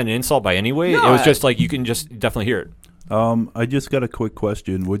 And that's not an insult by any way. No, it was just like, you can just definitely hear it. I just got a quick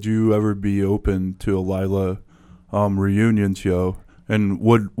question. Would you ever be open to a Lila reunion show? And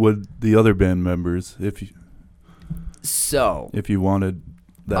would the other band members, if you wanted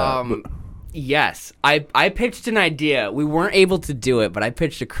that? Yes. I pitched an idea. We weren't able to do it, but I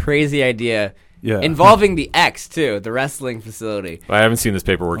pitched a crazy idea. Yeah. Involving the X, too, the wrestling facility. I haven't seen this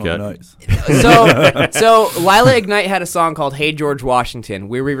paperwork yet. Nice. So Lila Ignite had a song called Hey George Washington,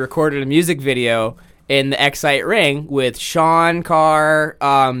 where we recorded a music video in the Excite Ring with Sean Carr,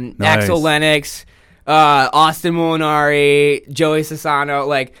 Nice. Axel Lennox, Austin Molinari, Joey Sassano,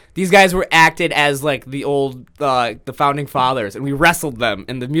 like these guys were acted as like the old the founding fathers, and we wrestled them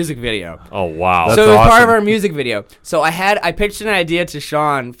in the music video. Oh wow. That's So it was part of awesome. our music video. So I pitched an idea to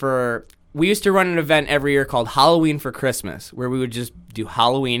Sean for. We used to run an event every year called Halloween for Christmas, where we would just do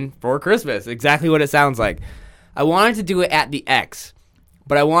Halloween for Christmas, exactly what it sounds like. I wanted to do it at the X,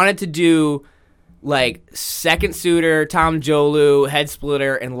 but I wanted to do like Second Suitor, Tom Jolu, Head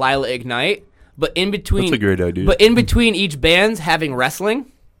Splitter, and Lila Ignite. But in between, That's a great idea. But in between each band's having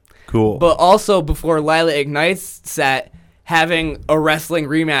wrestling, Cool. but also before Lila Ignite's set, having a wrestling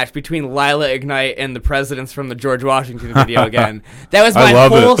rematch between Lila Ignite and the presidents from the George Washington video again. That was I my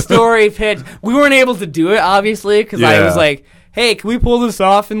love whole it. story pitch. We weren't able to do it, obviously, because I Yeah. was like, hey, can we pull this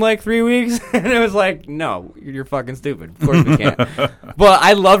off in like 3 weeks? And it was like, no, you're fucking stupid. Of course we can't. But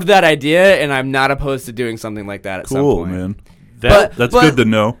I loved that idea, and I'm not opposed to doing something like that at some cool, point. man. That, That's good to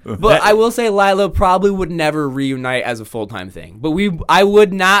know. But I will say Lila probably would never reunite as a full-time thing. But I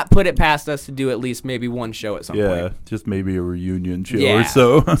would not put it past us to do at least maybe one show at some yeah, point. just maybe a reunion show Yeah, or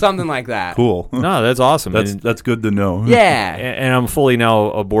so. something like that. Cool. no, that's awesome. That's good to know. Yeah. And I'm fully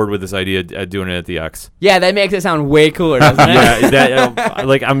now aboard with this idea of doing it at the X. Yeah, that makes it sound way cooler, doesn't it? Yeah, that,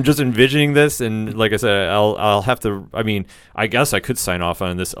 like I'm just envisioning this, and like I said, I'll have to. I mean, I guess I could sign off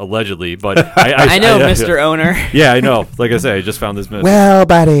on this allegedly, but I know, Mr. Owner. Yeah, I know. Like I said, I just found this message. Well,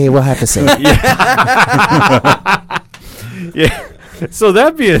 buddy, we'll have to see. Yeah. So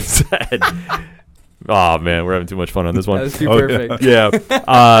that being said, oh man, we're having too much fun on this That one. was too Oh, perfect.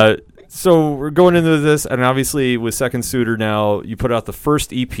 Yeah. So we're going into this, and obviously with Second Suitor now, you put out the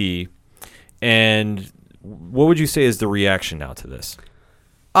first EP, and what would you say is the reaction now to this?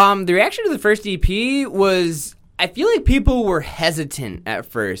 The reaction to the first EP was, I feel like people were hesitant at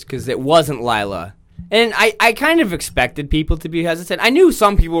first because it wasn't Lila. And I kind of expected people to be hesitant. I knew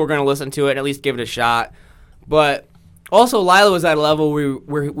some people were going to listen to it and at least give it a shot. But also, Lila was at a level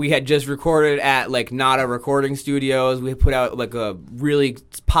where we had just recorded at, like, Nada Recording Studios. We put out, like, a really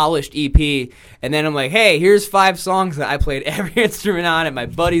polished EP. And then I'm like, hey, here's 5 songs that I played every instrument on at my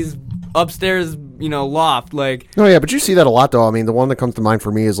buddy's upstairs, loft. Like, Oh yeah, but you see that a lot though. I mean, the one that comes to mind for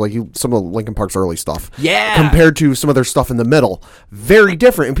me is like some of Linkin Park's early stuff. Yeah. Compared to some of their stuff in the middle, very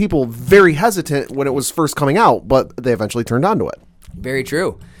different, and people very hesitant when it was first coming out, but they eventually turned onto it. very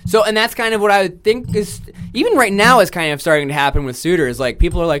true. So, and that's kind of what I think is, even right now, is kind of starting to happen with Suitor. Is like,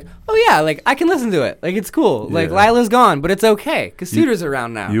 people are like, oh yeah, like, I can listen to it. Like, it's cool. Like, Yeah. Lila's gone, but it's okay, because Suitor's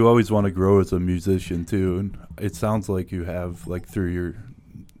around now. You always want to grow as a musician too, and it sounds like you have, like, through your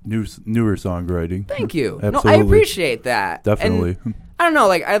newer songwriting. Thank you. No, I Absolutely. appreciate that. Definitely. And I don't know,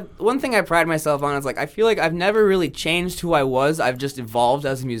 like, one thing I pride myself on is, like, I feel like I've never really changed who I was. I've just evolved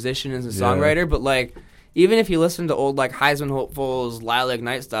as a musician, as a Yeah. songwriter. But, like, even if you listen to old, like, Heisman Hopefuls, Lila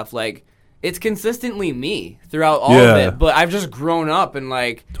Ignite stuff, like, it's consistently me throughout all of Yeah. it. But I've just grown up and,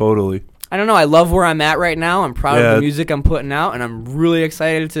 like, Totally. I don't know. I love where I'm at right now. I'm proud of Yeah. the music I'm putting out, and I'm really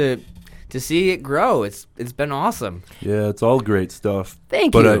excited to see it grow. It's been awesome. Yeah, it's all great stuff.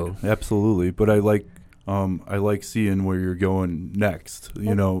 Thank but you. Absolutely. But I like seeing where you're going next,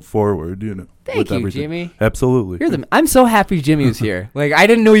 forward, Thank with you, everything. Jimmy. Absolutely. I'm so happy Jimmy was here. Like, I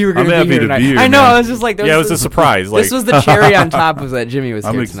didn't know you were going I'm to happy be here to tonight. be here, I know. man. I was just like, Yeah, it was a surprise. This was the cherry on top, was that Jimmy was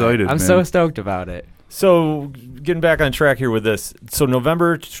I'm here excited, tonight. I'm man. so stoked about it. So getting back on track here with this. So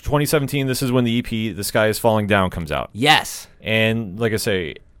November 2017, this is when the EP "The Sky Is Falling Down" comes out, Yes. and like I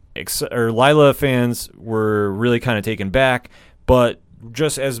say, Lila fans were really kind of taken back, but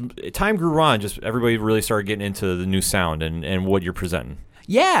just as time grew on, just everybody really started getting into the new sound and what you're presenting.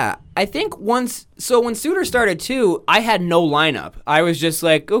 Yeah, I think when Suitor started too, I had no lineup. I was just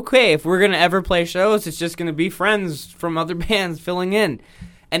like, okay, if we're going to ever play shows, it's just going to be friends from other bands filling in.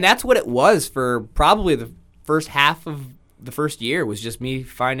 And that's what it was for probably the first half of the first year, was just me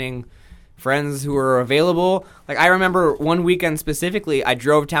finding friends who were available. Like, I remember one weekend specifically, I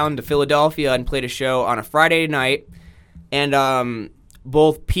drove down to Philadelphia and played a show on a Friday night, and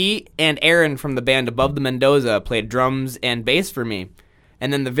both Pete and Aaron from the band Above the Mendoza played drums and bass for me.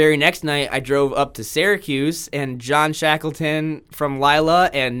 And then the very next night, I drove up to Syracuse, and John Shackleton from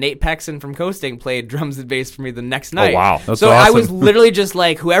Lila and Nate Pexon from Coasting played drums and bass for me the next night. wow. That's so I was awesome. literally just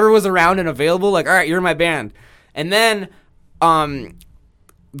like, whoever was around and available, like, all right, you're in my band. And then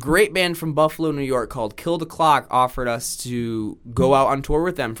great band from Buffalo, New York called Kill the Clock offered us to go out on tour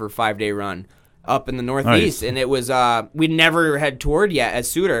with them for a 5-day run up in the Northeast. Nice. And it was, we never had toured yet as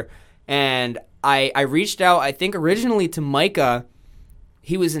Suitor. And I reached out, I think originally to Micah.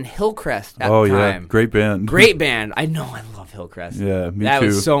 He was in Hillcrest at Oh the yeah, time. great band. Great band. I know, I love Hillcrest. Yeah, me that too.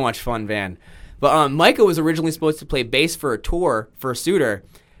 was so much fun band. But Micah was originally supposed to play bass for a tour for Suitor.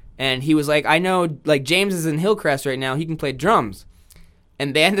 and he was like, I know, like, James is in Hillcrest right now. He can play drums.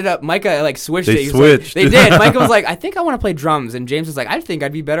 And they ended up, Micah, like, switched it. They He was like- switched. they did. Micah was like, I think I want to play drums. And James was like, I think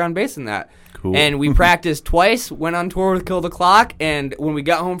I'd be better on bass than that. Cool. And we practiced twice, went on tour with Kill the Clock, and when we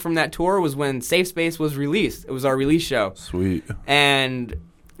got home from that tour was when Safe Space was released. It was our release show. Sweet. And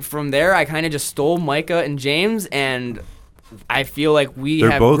from there, I kind of just stole Micah and James, and I feel like we They're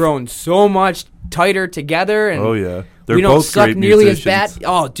have both- grown so much tighter together. And Oh, yeah. They're we don't both suck great nearly musicians. as bad.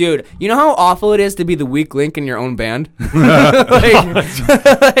 Oh, dude, you know how awful it is to be the weak link in your own band?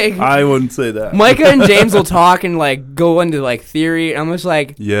 like, I wouldn't say that. Micah and James will talk and like go into like theory. And I'm just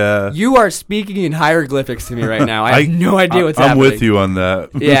like, Yeah. you are speaking in hieroglyphics to me right now. I have no idea what's I'm happening. with you on that.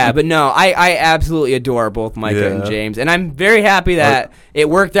 Yeah, but no, I absolutely adore both Micah and Yeah. James, and I'm very happy that it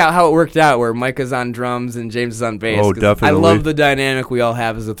worked out how it worked out, where Micah's on drums and James is on bass. Oh, 'cause definitely. I love the dynamic we all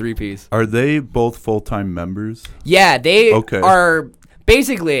have as a three-piece. Are they both full-time members? Yeah, they Okay. are.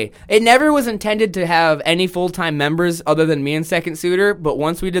 Basically, it never was intended to have any full-time members other than me and Second Suitor, but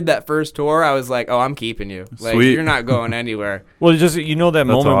once we did that first tour, I was like, oh, I'm keeping you. Like, Sweet. you're not going anywhere. Well, it's just that moment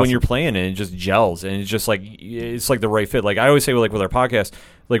when awesome. you're playing and it just gels and it's just like it's like the right fit. Like I always say, like with our podcast,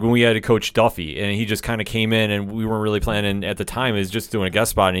 like when we had Coach Duffy and he just kind of came in and we weren't really planning at the time. Is just doing a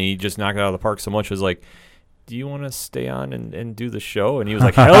guest spot and he just knocked it out of the park so much. It was like, do you want to stay on and do the show? And he was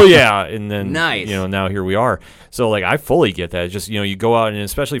like, hell yeah. And then, Nice. now here we are. So like, I fully get that. It's just, you go out and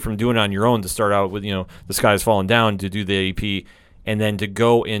especially from doing it on your own to start out with, The Sky's Falling Down to do the EP and then to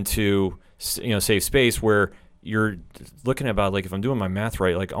go into, Safe Space where you're looking at about like, if I'm doing my math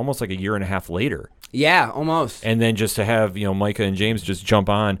right, like almost like a year and a half later. Yeah, almost. And then just to have, Micah and James just jump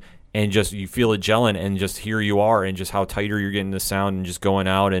on and just, you feel it gelling and just here you are and just how tighter you're getting the sound and just going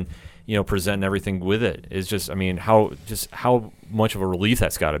out and, presenting everything with it is just, how much of a relief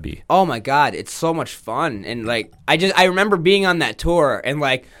that's got to be. Oh my God, it's so much fun. And like, I remember being on that tour and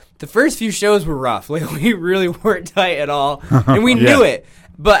like the first few shows were rough. Like we really weren't tight at all. And we knew it.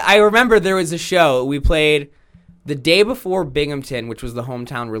 But I remember there was a show we played the day before Binghamton, which was the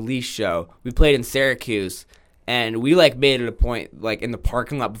hometown release show. We played in Syracuse. And we like made it a point, like in the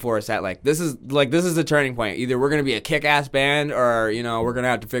parking lot before us, that like this is the turning point. Either we're gonna be a kick-ass band, or we're gonna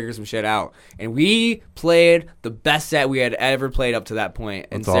have to figure some shit out. And we played the best set we had ever played up to that point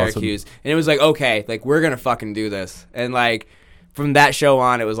in That's awesome. Syracuse. And it was like, okay, like we're gonna fucking do this. And like from that show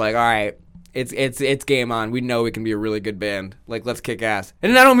on, it was like, all right, it's game on. We know we can be a really good band. Like let's kick ass.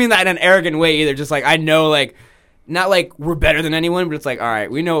 And I don't mean that in an arrogant way either. Just like I know like. Not like we're better than anyone, but it's like, all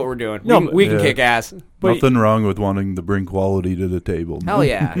right, we know what we're doing. No, we can yeah. kick ass. But- Nothing wrong with wanting to bring quality to the table. Hell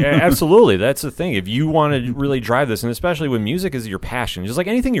yeah. Yeah, absolutely. That's the thing. If you want to really drive this, and especially when music is your passion, just like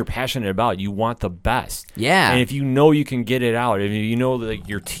anything you're passionate about, you want the best. Yeah. And if you know you can get it out, if you know that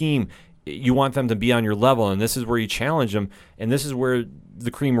your team, you want them to be on your level, and this is where you challenge them, and this is where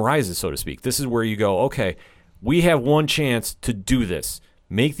the cream rises, so to speak. This is where you go, okay, we have one chance to do this.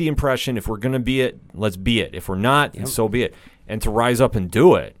 Make the impression. If we're going to be it, let's be it. If we're not, then so be it. And to rise up and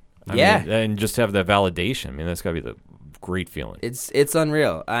do it. I mean, and just have that validation. I mean, that's got to be the great feeling. It's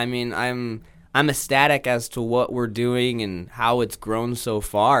unreal. I mean, I'm ecstatic as to what we're doing and how it's grown so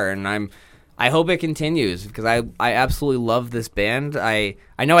far, and I hope it continues because I absolutely love this band. I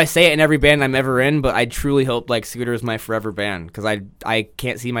know I say it in every band I'm ever in, but I truly hope like Scooter is my forever band because I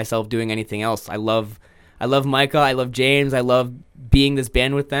can't see myself doing anything else. I love Micah. I love James. I love being this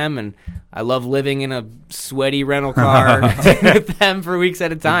band with them, and I love living in a sweaty rental car with them for weeks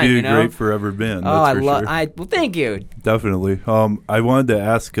at a time. It'd be You a know? great forever band. Oh, That's for sure. well, thank you. Definitely. I wanted to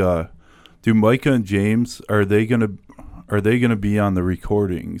ask, do Micah and James are they gonna be on the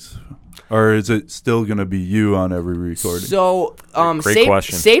recordings, or is it still gonna be you on every recording? So, Great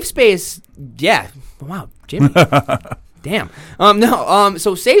question. Safe Space, yeah. Wow, Jimmy. Damn.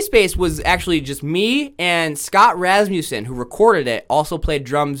 So Safe Space was actually just me and Scott Rasmussen, who recorded it, also played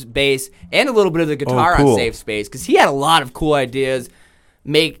drums, bass, and a little bit of the guitar cool. on Safe Space, because he had a lot of cool ideas.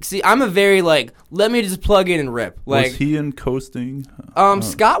 I'm a very, like, let me just plug in and rip. Like, Was he in Coasting?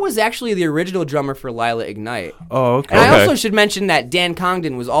 Scott was actually the original drummer for Lila Ignite. Oh, okay. And I also should mention that Dan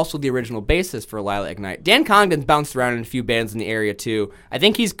Congdon was also the original bassist for Lila Ignite. Dan Congdon's bounced around in a few bands in the area, too. I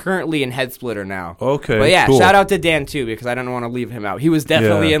think he's currently in Head Splitter now. Okay, But yeah, cool. shout out to Dan, too, because I don't want to leave him out. He was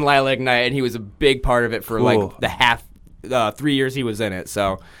definitely Yeah. in Lila Ignite, and he was a big part of it for, Cool. like, the 3 years he was in it.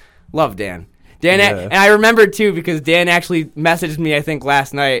 So, love Dan, Yeah. and I remember, too, because Dan actually messaged me, I think,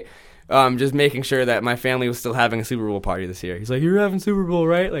 last night, just making sure that my family was still having a Super Bowl party this year. He's like, "You're having Super Bowl,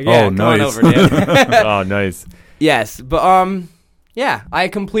 right?" Like, yeah, Oh, come on nice. over, Dan. Oh, nice. Yes, but yeah, I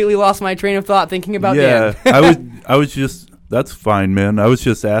completely lost my train of thought thinking about Dan. I was just That's fine, man. I was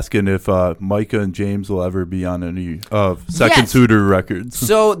just asking if Micah and James will ever be on any of Second Yes. Suitor records.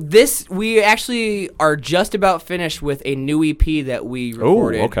 So we actually are just about finished with a new EP that we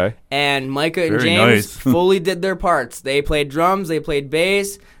recorded. okay. And Micah and Very James nice. fully did their parts. They played drums, they played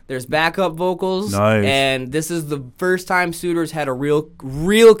bass, there's backup vocals. Nice. And this is the first time Suitors had a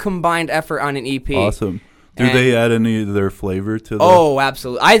real combined effort on an EP. Awesome. Do And- they add any of their flavor to the Oh,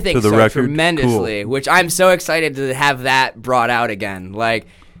 absolutely. I think to the so, record? tremendously, which I'm so excited to have that brought out again. Like,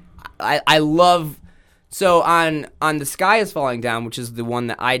 I love... So on The Sky is Falling Down, which is the one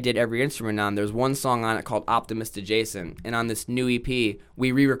that I did every instrument on, there's one song on it called Optimist Adjacent. And on this new EP,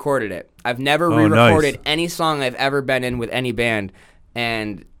 we re-recorded it. I've never re-recorded nice. any song I've ever been in with any band.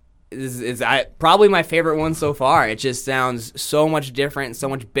 And this is probably my favorite one so far. It just sounds so much different and so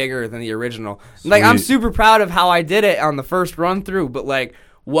much bigger than the original. Like, I'm Sweet. super proud of how I did it on the first run through, but like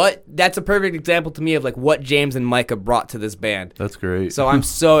that's a perfect example to me of like what James and Micah brought to this band. That's great. So I'm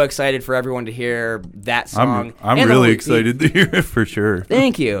so excited for everyone to hear that song. I'm and the really whole- excited to hear it for sure.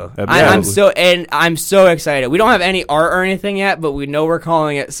 Thank you. Absolutely. I'm so excited. We don't have any art or anything yet, but we know we're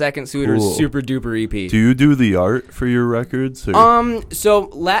calling it Second Suitor's Cool. Super Duper EP. Do you do the art for your records? Or? So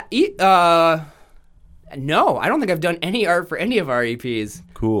no, I don't think I've done any art for any of our EPs.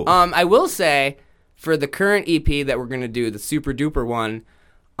 Cool. I will say for the current EP that we're gonna do, the Super Duper one,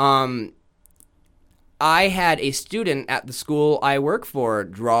 I had a student at the school I work for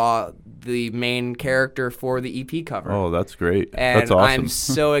draw the main character for the EP cover. Oh, that's great. And That's awesome. I'm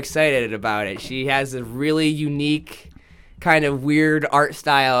so excited about it. She has a really unique kind of weird art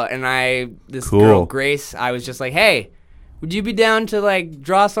style, and this Cool. girl Grace, I was just like, hey, would you be down to like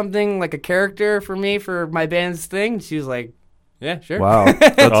draw something like a character for me for my band's thing? She was like, yeah, sure. Wow. That's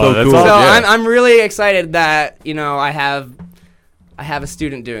so that's cool. So awesome. Yeah. I'm really excited that I have a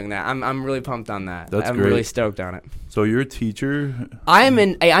student doing that. I'm really pumped on that. That's I'm great. really stoked on it. So you're a teacher? I'm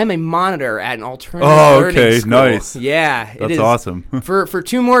a monitor at an alternative Oh, learning okay, school. nice. Yeah, it That's is. awesome. For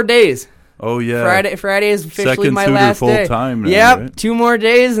 2 more days. Oh, yeah. Friday is officially Second my Suitor last day. full-time now, Yep, right? 2 more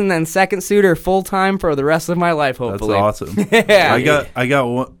days, and then Second Suitor full time for the rest of my life. That's Hopefully, awesome. Yeah. I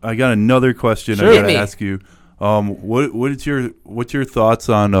got another question Sure. I Hit got to me. ask you. What's your thoughts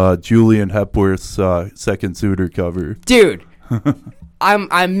on Julian Hepworth's Second Suitor cover? Dude.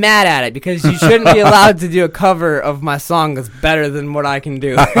 I'm mad at it because you shouldn't be allowed to do a cover of my song that's better than what I can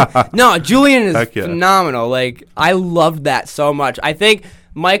do. No, Julian is Heck yeah. phenomenal. Like, I loved that so much. I think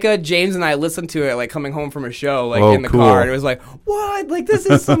Micah, James, and I listened to it like coming home from a show, like Oh, in the cool. car, and it was like, what? Like, this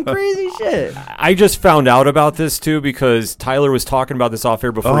is some crazy shit. I just found out about this too because Tyler was talking about this off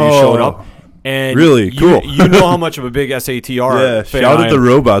air before you Oh. showed up. And Really? Cool. You know how much of a big SATR Yeah, fan shout I out the am.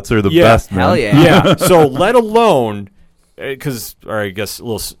 robots are the Yeah, best, man. Hell yeah. Yeah. So let alone, because, or I guess a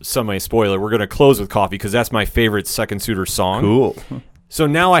little semi-spoiler, we're going to close with Coffee because that's my favorite Second Suitor song. Cool. So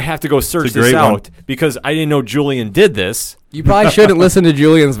now I have to go search It's a this great one. out because I didn't know Julian did this. You probably shouldn't listen to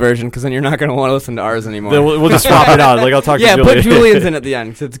Julian's version because then you're not going to want to listen to ours anymore. Then we'll just swap it out. Like I'll talk yeah, to Julian. put Julian's in at the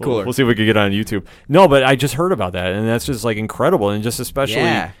end 'cause it's We'll- cooler. We'll see if we can get it on YouTube. No, but I just heard about that, and that's just like incredible, and just especially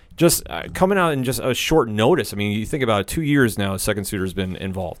Yeah. just coming out in just a short notice. I mean, you think about it, 2 years now, Second Suitor's been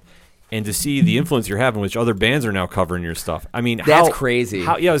involved, and to see the influence you're having, which other bands are now covering your stuff. I mean, That's how crazy.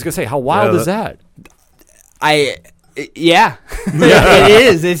 Yeah, I was gonna say, how wild Yeah, is that? Yeah, it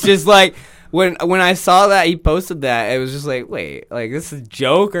is. It's just like when I saw that he posted that, it was just like, wait, like this is a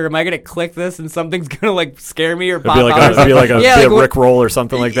joke, or am I gonna click this and something's gonna like scare me or It'd pop be like out? a, be like a yeah, bit like, what- Rick roll or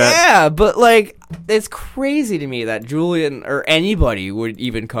something like that. Yeah, but like it's crazy to me that Julian or anybody would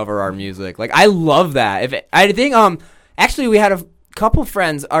even cover our music. Like I love that. I think actually we had a couple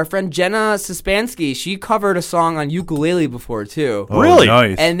friends. Our friend Jenna Sispansky, she covered a song on ukulele before too. Oh, Really?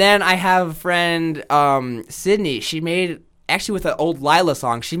 Nice. And then I have a friend, Sydney. She made actually with an old Lila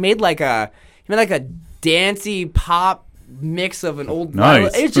song. She made like a dancey pop mix of an old Lila.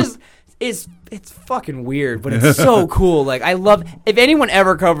 Nice. It's just it's fucking weird, but it's so cool. Like I love if anyone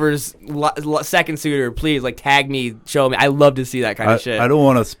ever covers Second Suitor, please like tag me, show me. I love to see that kind of shit. I don't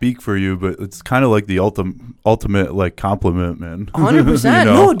want to speak for you, but it's kind of like the ultimate like compliment, man. 100%. You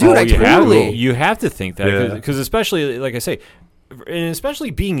know? No, dude, I you totally. you have to think that Yeah. because especially like I say, and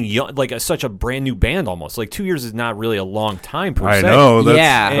especially being young, like such a brand new band, almost like 2 years is not really a long time per I se. know. That's,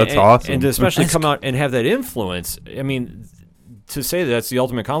 Yeah. that's and, awesome. and to especially come out and have that influence. I mean, to say that's the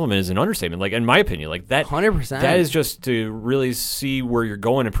ultimate compliment is an understatement. Like in my opinion, like that 100%. That is just to really see where you're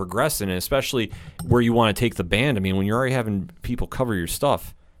going and progressing, and especially where you want to take the band. I mean, when you're already having people cover your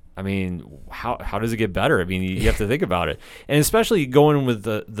stuff, I mean, how does it get better? I mean, you have to think about it, and especially going with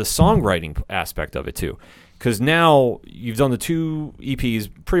the songwriting aspect of it too. Because now you've done the 2 EPs,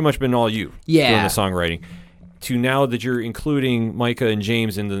 pretty much been all you doing Yeah. the songwriting. to now that you're including Micah and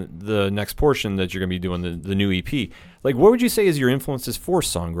James in the next portion that you're going to be doing, the new EP, like what would you say is your influences for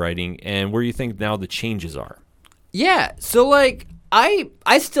songwriting and where you think now the changes are? Yeah, so like I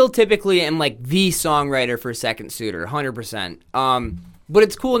still typically am like the songwriter for Second Suitor, 100%. But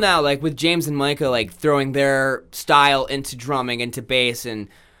it's cool now, like with James and Micah, like throwing their style into drumming, into bass and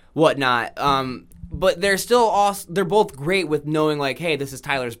whatnot. But they're still they're both great with knowing like, hey, this is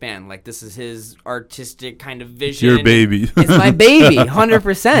Tyler's band. Like this is his artistic kind of vision. Your baby. It's my baby,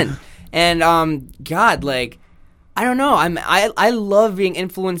 100%. And God, like I don't know. I love being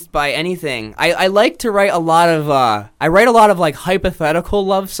influenced by anything. I like to write a lot of like hypothetical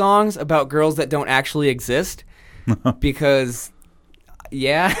love songs about girls that don't actually exist because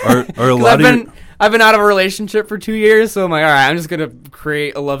yeah. I've been out of a relationship for 2 years, so I'm like, all right, I'm just gonna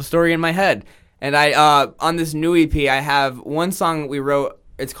create a love story in my head. And I on this new EP, I have one song that we wrote.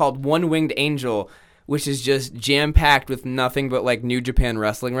 It's called One Winged Angel, which is just jam-packed with nothing but like New Japan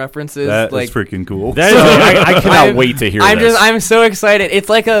Wrestling references. That like, is freaking cool. I cannot wait to hear this. I'm so excited. It's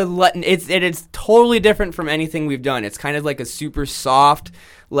like it's totally different from anything we've done. It's kind of like a super soft,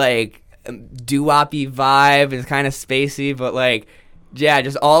 like doo-woppy vibe. It's kind of spacey, but like, yeah,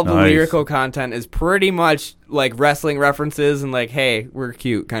 just all the lyrical content is pretty much like wrestling references and like, hey, we're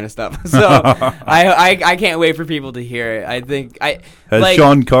cute kind of stuff. So I can't wait for people to hear it. I think Has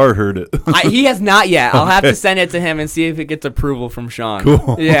Sean Carr heard it? He has not yet. I'll have to send it to him and see if it gets approval from Sean.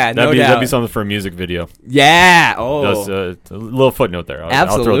 Cool. Yeah, that'd be something for a music video. Yeah. Oh, Just a little footnote there.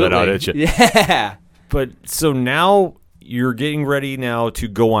 Absolutely. I'll throw that out at you. Yeah. But so now you're getting ready now to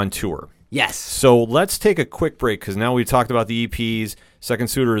go on tour. Yes. So let's take a quick break because now we've talked about the EPs. Second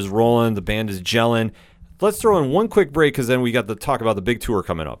Suitor is rolling. The band is gelling. Let's throw in one quick break because then we got to talk about the big tour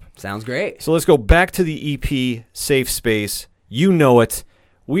coming up. Sounds great. So let's go back to the EP, Safe Space. You know it.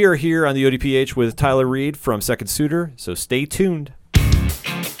 We are here on the ODPH with Tyler Reed from Second Suitor, so stay tuned.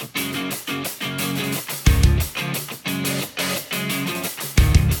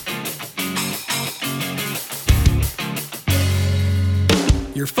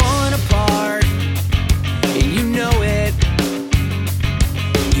 You're falling apart, and you know it.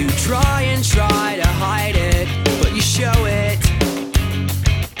 You try to hide it, but you show it.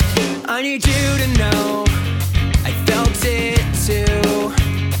 I need you to know I felt it too,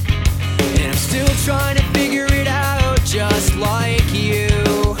 and I'm still trying to figure it out, just like you,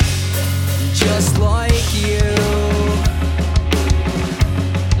 just like you.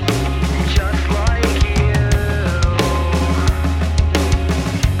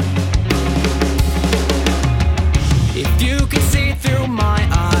 If you could see through my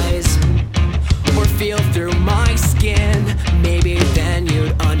eyes or feel through my skin, maybe then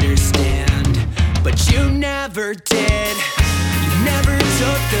you'd understand. But you never did. You never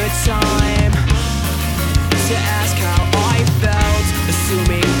took the time to ask how I felt,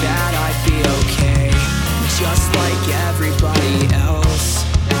 assuming that I'd be okay, just like everybody else.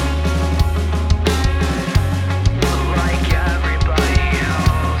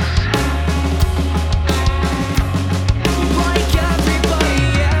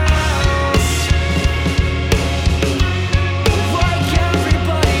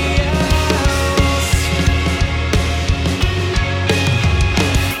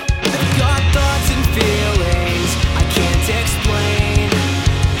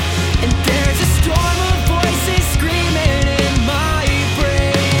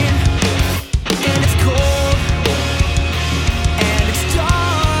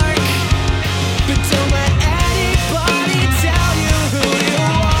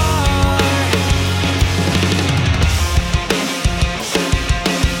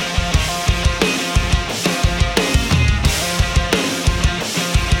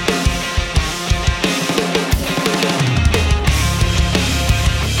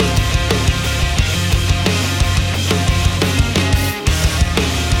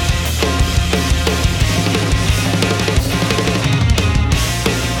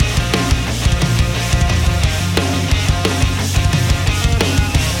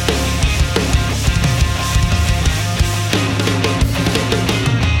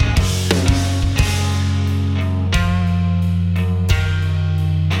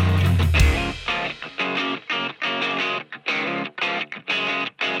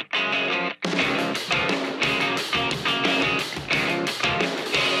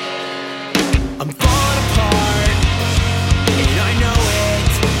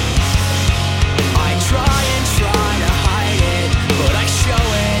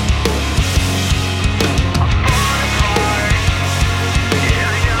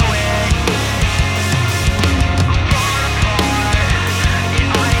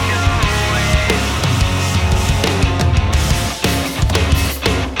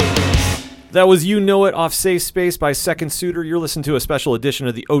 That was You Know It off Safe Space by Second Suitor. You're listening to a special edition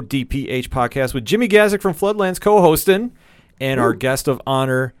of the ODPH podcast with Jimmy Gazik from Floodlands co-hosting and our guest of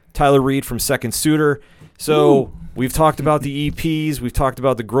honor, Tyler Reed from Second Suitor. So we've talked about the EPs. We've talked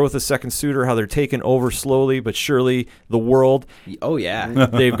about the growth of Second Suitor, how they're taking over slowly but surely the world. Oh, yeah.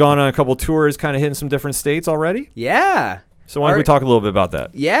 They've gone on a couple tours, kind of hitting some different states already. Yeah. So why don't we talk a little bit about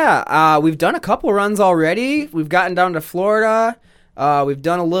that? Yeah. We've done a couple runs already. We've gotten down to Florida. We've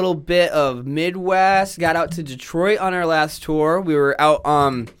done a little bit of Midwest, got out to Detroit on our last tour. We were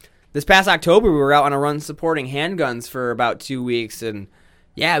out this past October, we were out on a run supporting Handguns for about 2 weeks, and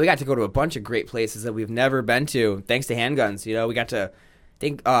yeah, we got to go to a bunch of great places that we've never been to, thanks to Handguns. You know, we got to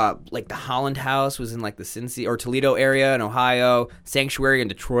think like the Holland House was in like the Cincy or Toledo area in Ohio. Sanctuary in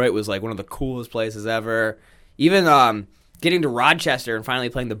Detroit was like one of the coolest places ever. Even getting to Rochester and finally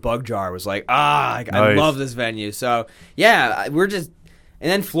playing the Bug Jar was like, I love this venue. So, yeah, and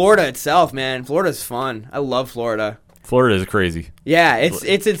then Florida itself, man. Florida's fun. I love Florida. Florida is crazy. Yeah, it's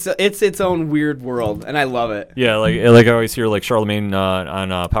its own weird world, and I love it. Yeah, like I always hear, like Charlemagne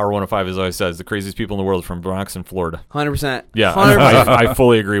on Power 105 is always says, the craziest people in the world are from Bronx and Florida. 100%. Yeah, 100%. I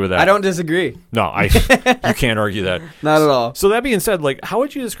fully agree with that. I don't disagree. No, you can't argue that. Not at all. So that being said, like, how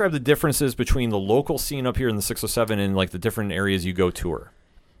would you describe the differences between the local scene up here in the 607 and like the different areas you go tour?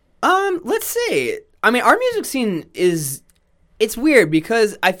 Let's see. I mean, our music scene it's weird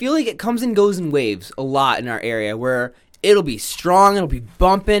because I feel like it comes and goes in waves a lot in our area where it'll be strong, it'll be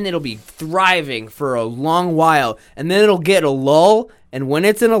bumping, it'll be thriving for a long while, and then it'll get a lull, and when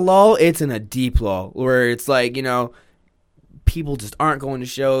it's in a lull, it's in a deep lull where it's like, you know, people just aren't going to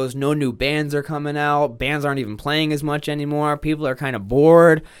shows, no new bands are coming out, bands aren't even playing as much anymore, people are kind of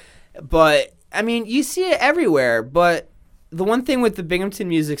bored. But, I mean, you see it everywhere, but the one thing with the Binghamton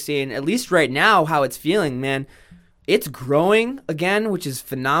music scene, at least right now, how it's feeling, man, it's growing again, which is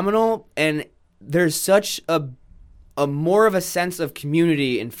phenomenal, and there's such a more of a sense of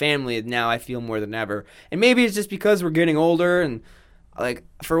community and family now, I feel, more than ever. And maybe it's just because we're getting older, and, like,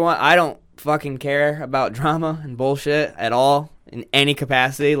 for one, I don't fucking care about drama and bullshit at all in any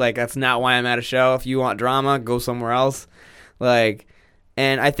capacity. Like, that's not why I'm at a show. If you want drama, go somewhere else. Like,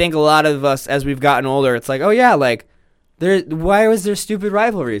 and I think a lot of us, as we've gotten older, it's like, oh, yeah, like, why was there stupid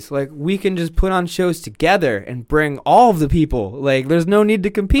rivalries? Like, we can just put on shows together and bring all of the people. Like, there's no need to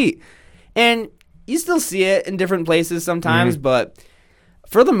compete. And you still see it in different places sometimes, but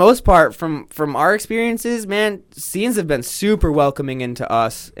for the most part, from our experiences, man, scenes have been super welcoming into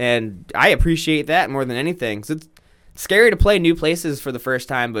us, and I appreciate that more than anything. So it's scary to play new places for the first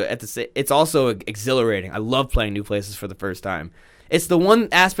time, but it's also exhilarating. I love playing new places for the first time. It's the one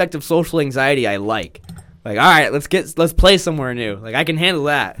aspect of social anxiety I like. Like, all right, let's play somewhere new. Like, I can handle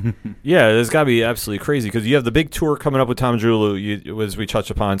that. Yeah, it's got to be absolutely crazy because you have the big tour coming up with Tom Julu, as we touched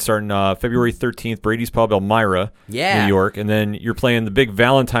upon, starting February 13th, Brady's Pub, Elmira, New York, and then you're playing the big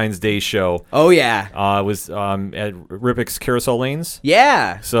Valentine's Day show. Oh yeah, it was at Rippick's Carousel Lanes.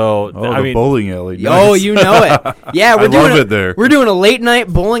 Yeah. So I mean, bowling alley. Nice. Oh, you know it. Yeah, I love it there. We're doing a late night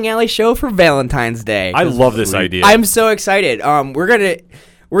bowling alley show for Valentine's Day. I love this idea. I'm so excited.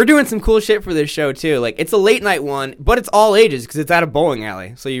 We're doing some cool shit for this show, too. Like, it's a late night one, but it's all ages because it's at a bowling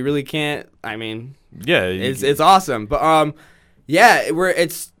alley. So you really can't, I mean, yeah, it's awesome. But, yeah,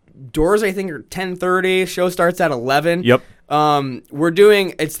 it's doors, I think, are 10:30. Show starts at 11. Yep. We're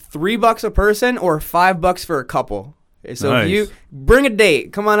doing, it's $3 a person or $5 for a couple. So nice. If you bring a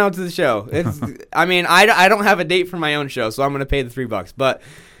date, come on out to the show. It's, I mean, I don't have a date for my own show, so I'm going to pay the $3. But,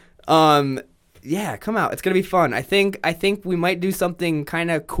 yeah, come out. It's going to be fun. I think we might do something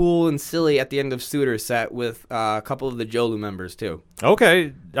kind of cool and silly at the end of Suitor's set with a couple of the Jolu members, too.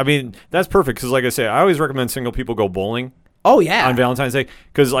 Okay. I mean, that's perfect because, like I say, I always recommend single people go bowling. Oh, yeah. On Valentine's Day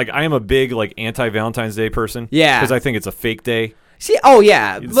because, like, I am a big, like, anti-Valentine's Day person. Yeah. Because I think it's a fake day. See, oh,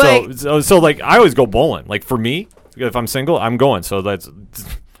 yeah. Like, so, like, I always go bowling. Like, for me, if I'm single, I'm going. So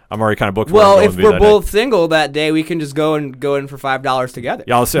I'm already kind of booked. Well, if we're both single that day, we can just go in for $5 together.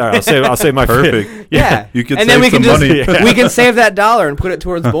 Yeah, I'll say my perfect. Yeah, you can and save then we can some money. we can save that $1 and put it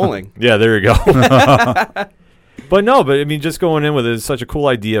towards bowling. Yeah, there you go. But I mean, just going in with it is such a cool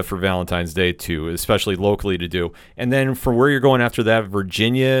idea for Valentine's Day too, especially locally to do. And then for where you're going after that,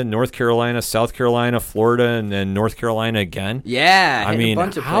 Virginia, North Carolina, South Carolina, Florida, and then North Carolina again. Yeah, I mean, a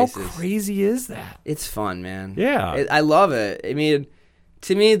bunch of how places. Crazy is that? It's fun, man. Yeah, I love it. I mean,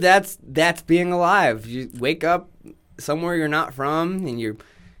 to me, that's being alive. You wake up somewhere you're not from, and you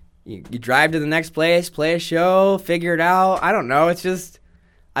drive to the next place, play a show, figure it out. I don't know. It's just,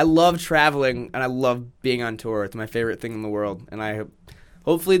 I love traveling, and I love being on tour. It's my favorite thing in the world. And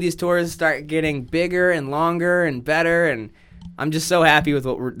hopefully these tours start getting bigger and longer and better, and I'm just so happy with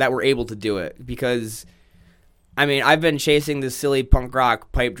that we're able to do it because, I mean, I've been chasing this silly punk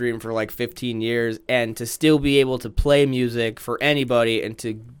rock pipe dream for like 15 years, and to still be able to play music for anybody and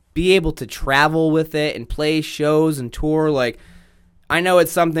to be able to travel with it and play shows and tour, like, I know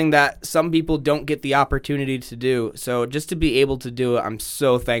it's something that some people don't get the opportunity to do. So just to be able to do it, I'm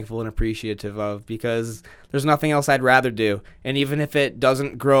so thankful and appreciative of, because there's nothing else I'd rather do. And even if it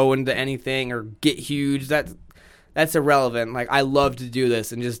doesn't grow into anything or get huge, that's irrelevant. Like, I love to do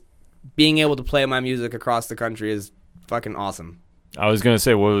this, and just being able to play my music across the country is fucking awesome. I was going to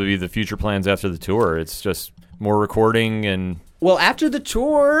say, what would be the future plans after the tour? It's just more recording and... Well, after the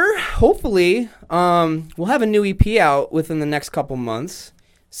tour, hopefully, we'll have a new EP out within the next couple months.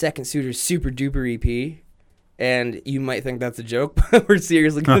 Second Suitor's Super Duper EP. And you might think that's a joke, but we're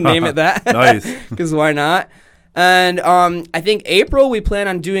seriously going to name it that. Nice. Because why not? And I think April, we plan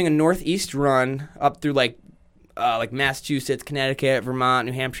on doing a Northeast run up through like Massachusetts, Connecticut, Vermont,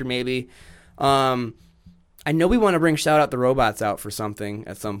 New Hampshire maybe. I know we want to bring Shout Out the Robots out for something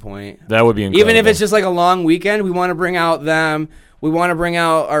at some point. That would be incredible. Even if it's just like a long weekend, we want to bring out them. We want to bring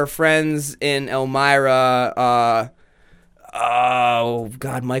out our friends in Elmira. Oh,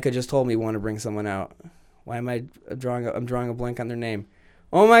 God, Micah just told me we want to bring someone out. Why am I'm drawing a blank on their name.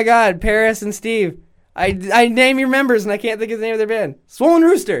 Oh, my God, Paris and Steve. I name your members, and I can't think of the name of their band. Swollen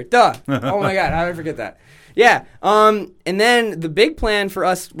Rooster, duh. Oh, my God, how did I forget that? Yeah, and then the big plan for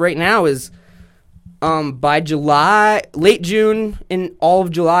us right now is... by July, late June, and all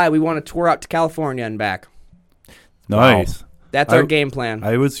of July, we want to tour out to California and back. Nice. Wow. That's our game plan.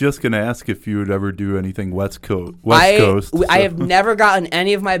 I was just going to ask if you would ever do anything West Coast. I have never gotten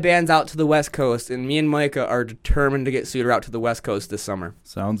any of my bands out to the West Coast, and me and Micah are determined to get Suitor out to the West Coast this summer.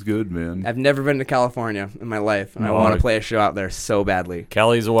 Sounds good, man. I've never been to California in my life, and I want to play a show out there so badly.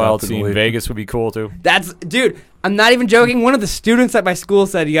 Cali's a wild scene. Vegas would be cool, too. Dude, I'm not even joking. One of the students at my school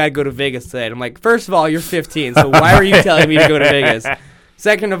said, you got to go to Vegas today. And I'm like, first of all, you're 15, so why are you telling me to go to Vegas?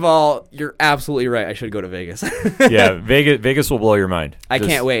 Second of all, you're absolutely right. I should go to Vegas. Yeah, Vegas will blow your mind. I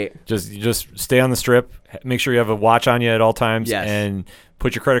can't wait. Just stay on the strip. Make sure you have a watch on you at all times. Yes. And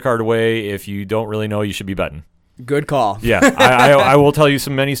put your credit card away. If you don't really know, you should be betting. Good call. Yeah, I will tell you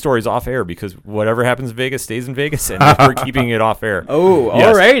many stories off air, because whatever happens in Vegas stays in Vegas, and we're keeping it off air. Oh,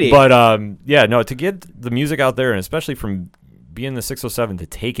 yes. Alrighty. But to get the music out there, and especially from being the 607, to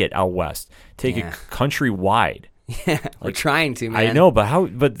take it out west, take it countrywide. Yeah, we're trying to, man. I know,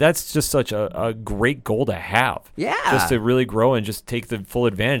 but that's just such a great goal to have. Yeah. Just to really grow and just take the full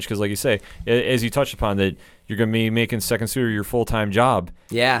advantage, because like you say, as you touched upon, that you're going to be making Second Suitor your full-time job.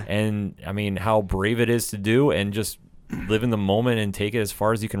 Yeah. And, I mean, how brave it is to do, and just live in the moment and take it as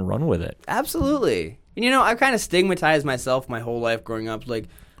far as you can run with it. Absolutely. And, I've kind of stigmatized myself my whole life growing up. Like,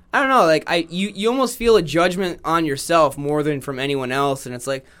 I don't know, like, you almost feel a judgment on yourself more than from anyone else, and it's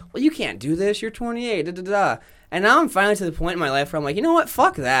like, well, you can't do this, you're 28, da-da-da. And now I'm finally to the point in my life where I'm like, you know what,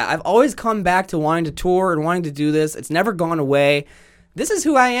 fuck that. I've always come back to wanting to tour and wanting to do this. It's never gone away. This is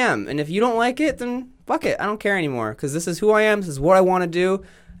who I am, and if you don't like it, then fuck it. I don't care anymore, because this is who I am, this is what I want to do,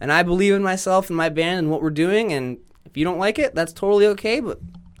 and I believe in myself and my band and what we're doing, and if you don't like it, that's totally okay, but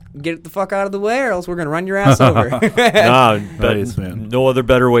get it the fuck out of the way, or else we're going to run your ass over. Nice, man. No other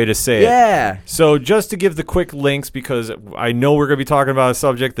better way to say it. Yeah. So just to give the quick links, because I know we're going to be talking about a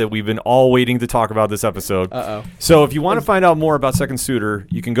subject that we've been all waiting to talk about this episode. Uh-oh. So if you want to find out more about Second Suitor,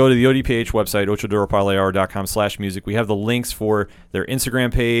 you can go to the ODPH website, ochoduroparlayhour.com/music. We have the links for their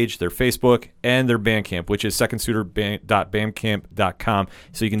Instagram page, their Facebook, and their Bandcamp, which is secondsuitor.bandcamp.com.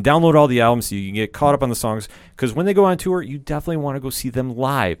 So you can download all the albums so you can get caught up on the songs, because when they go on tour, you definitely want to go see them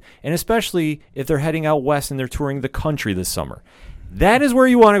live. And especially if they're heading out west and they're touring the country this summer. That is where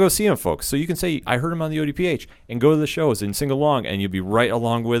you want to go see them, folks. So you can say, I heard them on the ODPH, and go to the shows and sing along, and you'll be right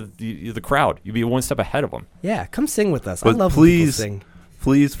along with the crowd. You'll be one step ahead of them. Yeah, come sing with us. But I love when people sing.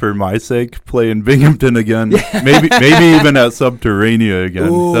 Please, for my sake, play in Binghamton again. maybe even at Subterranea again.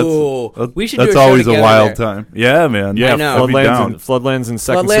 Ooh, we should do that's a show always a wild there. time. Yeah, man. Yeah, I know. Floodlands and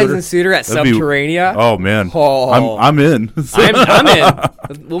Second Suitor. Floodlands and Suitor at Subterranea. Oh man, oh. I'm in. I'm in.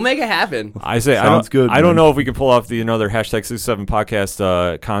 We'll make it happen. I say, Sounds good. I don't know if we can pull off another hashtag 67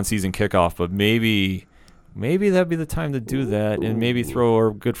 podcast con season kickoff, but maybe that'd be the time to do that, and maybe throw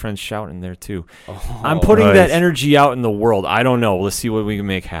our good friend Shout in there too. I'm putting that energy out in the world. I don't know. Let's see what we can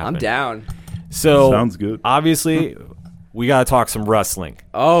make happen. I'm down. So sounds good. Obviously, we got to talk some wrestling.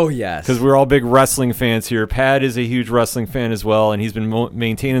 Oh, yes. Because we're all big wrestling fans here. Pat is a huge wrestling fan as well, and he's been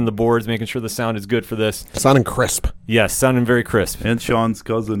maintaining the boards, making sure the sound is good for this. Sounding crisp. Yes, sounding very crisp. And Sean's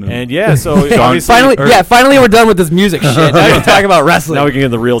cousin. And yeah, so obviously, Finally we're done with this music shit. Now we can talk about wrestling. now we can get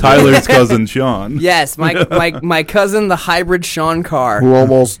the real deal. Tyler's cousin Sean. Yes, my cousin, the hybrid Sean Carr. Who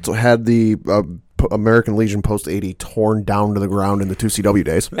almost had the American Legion Post 80 torn down to the ground in the 2CW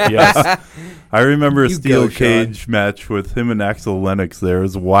days. Yes. I remember a You steel go, Sean. cage match with him and Axel Lennox there. It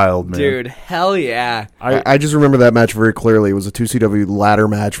was wild, man. Dude, hell yeah. I just remember that match very clearly. It was a 2CW ladder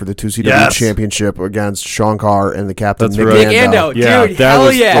match for the 2CW Yes. championship against Sean Carr and the captain That's Nick right. Big Ando. Ando, Yeah, dude, that hell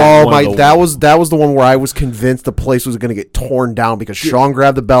was yeah. Oh one of my! the- That was the one where I was convinced the place was going to get torn down because Sean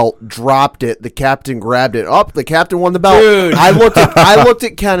grabbed the belt, dropped it, the captain grabbed it up, the captain won the belt. Dude. I looked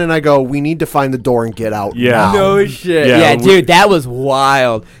at Ken and I go, "We need to find the door and get out." Yeah. now. No shit. Yeah, Yeah, we- dude, that was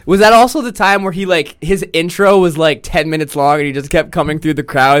wild. Was that also the time where he his intro was 10 minutes long and he just kept coming through the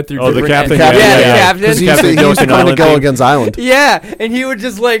crowd through Oh, the different- captain, Yeah, yeah, the yeah. captain. Because he used Captain to Gilligan come to Island Gilligan's Island. Yeah, and he would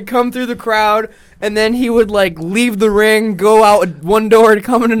just come through the crowd, and then he would leave the ring, go out one door, and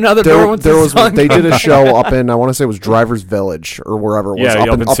come in another door. Once There the was song they did a comes show up in I want to say it was Drivers Village or wherever it was Yeah, up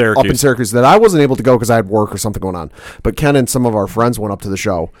in up Syracus. in Syracus that I wasn't able to go because I had work or something going on. But Ken and some of our friends went up to the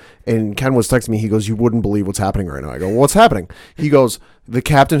show, and Ken was texting me. He goes, "You wouldn't believe what's happening right now." I go, well, "What's happening?" He goes, "The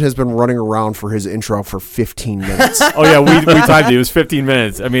captain has been running around for his intro for 15 minutes." Oh yeah, we timed it. It was 15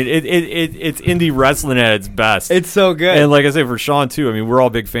 minutes. I mean, it's indie wrestling at its best. It's so good. And like I say, for Sean too. I mean, we're all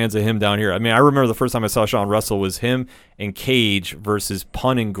big fans of him down here. I mean, I remember the first time I saw Sean wrestle was him and Cage versus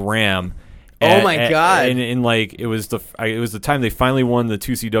Pun and Graham. Oh my God. And it was the time they finally won the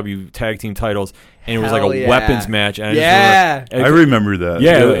 2CW tag team titles, and it was Hell like a yeah. weapons match. And Yeah. I remember that.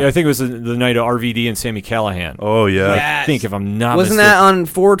 Yeah, I think it was the night of RVD and Sammy Callahan. Oh, yeah. Yeah. I think if I'm not Wasn't mistaken. that on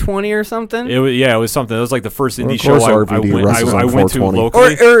 420 or something? It was something. It was like the first Well, indie of show course I RVD went wrestles on to 420.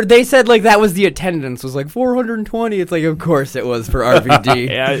 locally. Or they said that was the attendance was 420. It's of course it was for RVD.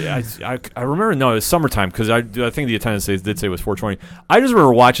 Yeah, I remember. No, it was summertime because I think the attendance did say it was 420. I just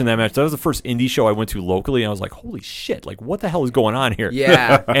remember watching that match. That was the first indie show I went to locally, and I was like, "Holy shit! What the hell is going on here?"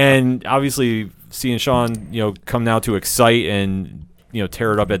 Yeah. And obviously, seeing Sean, come now to Excite and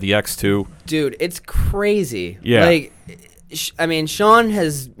tear it up at the X2. Dude, it's crazy. Yeah. Sean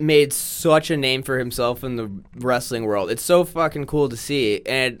has made such a name for himself in the wrestling world. It's so fucking cool to see.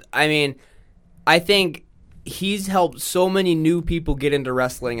 And, I think he's helped so many new people get into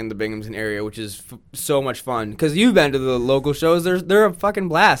wrestling in the Binghamton area, which is so much fun. Because you've been to the local shows. They're a fucking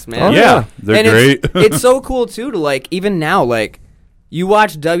blast, man. Oh, Yeah. They're And great. It's so cool, too, to, even now, you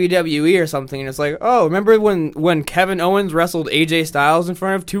watch WWE or something, and it's oh, remember when Kevin Owens wrestled AJ Styles in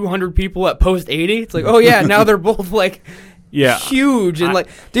front of 200 people at Post 80? It's oh yeah, now they're both Yeah. huge and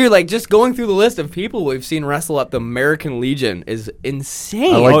dude, just going through the list of people we've seen wrestle at the American Legion is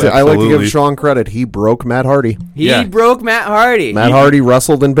insane. I like to absolutely. give Sean credit. He broke Matt Hardy. He Yeah. broke Matt Hardy. Matt Hardy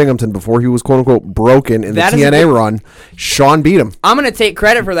wrestled in Binghamton before he was quote unquote broken in the That is TNA the- run. Sean beat him. I'm gonna take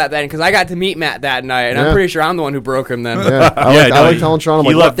credit for that then because I got to meet Matt that night, and I'm Yeah. pretty sure I'm the one who broke him then. Yeah, I Yeah, like, no, I like he- telling Sean. I'm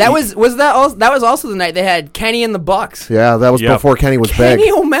he like, left- That was also the night they had Kenny and the Bucks. yeah, that was Yep. before Kenny was Kenny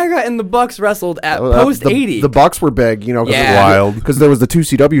big. Omega and the Bucks wrestled at Post 80. The Bucks were big, Yeah. Wild. because there was the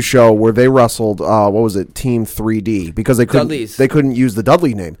 2CW show where they wrestled. What was it, Team 3D? Because they Dudleys. couldn't use the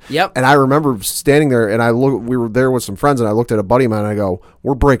Dudley name. Yep. And I remember standing there, and we were there with some friends, and I looked at a buddy of mine, and I go,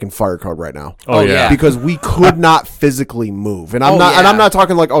 "We're breaking fire code right now." Oh, yeah. Because we could not physically move, and Oh, and yeah. I'm not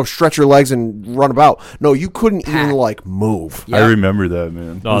talking stretch your legs and run about. No, you couldn't even move. I remember that,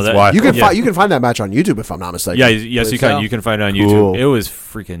 man. Oh, It's that- wild. You can Yeah. you can find that match on YouTube if I'm not mistaken. Yeah, yes, you can. so. You can find it on Cool. YouTube. It was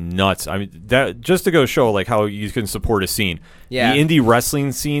freaking nuts. I mean, that just to go show how you can support a scene. Yeah. The indie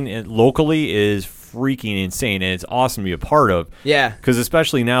wrestling scene locally is freaking insane, and it's awesome to be a part of. Yeah. Because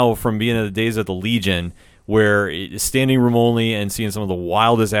especially now, from being in the days of the Legion, where it's standing room only and seeing some of the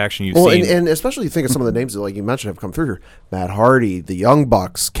wildest action you've Well, seen. and especially you think of some of the names that, like you mentioned, have come through here: Matt Hardy, the Young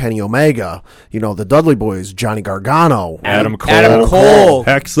Bucks, Kenny Omega, the Dudley Boys, Johnny Gargano, Adam Cole. Adam Cole.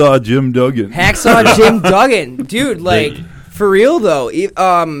 Hacksaw Jim Duggan. Hacksaw Jim Duggan, dude. For real though,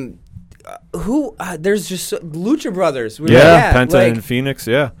 there's just Lucha Brothers. Yeah, Penta and Phoenix.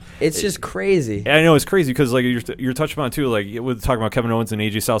 Yeah, it's just crazy. I know it's crazy because you're touching on it too. We're talking about Kevin Owens and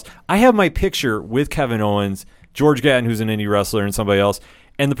AJ Styles. I have my picture with Kevin Owens, George Gatton, who's an indie wrestler, and somebody else.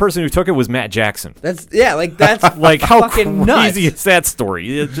 And the person who took it was Matt Jackson. That's Like how fucking crazy nuts. is that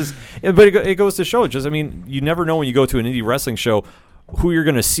story? It goes to show. You never know when you go to an indie wrestling show who you're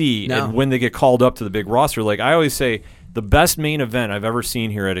going to see No. and when they get called up to the big roster. Like I always say, the best main event I've ever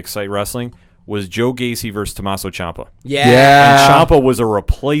seen here at Excite Wrestling was Joe Gacy versus Tommaso Ciampa. Yeah. Yeah. And Ciampa was a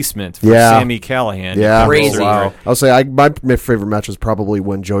replacement for Yeah. Sami Callihan. Yeah, Crazy. Wow. I'll say my favorite match was probably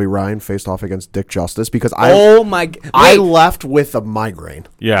when Joey Ryan faced off against Dick Justice because Oh my! I Wait, left with a migraine.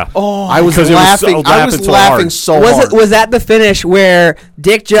 Yeah. oh, I was 'Cause it was so- laughing. I was laughing so laughing hard. so was hard. it? Was that the finish where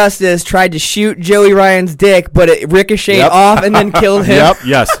Dick Justice tried to shoot Joey Ryan's dick, but it ricocheted Yep. off and then killed him? Yep.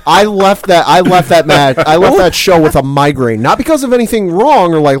 Yes. I left that match. I left that show with a migraine, not because of anything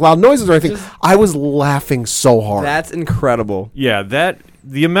wrong or like loud noises or anything. I was laughing so hard. That's incredible. Yeah,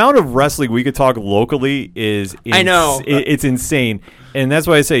 the amount of wrestling we could talk locally is I know. It's insane. And that's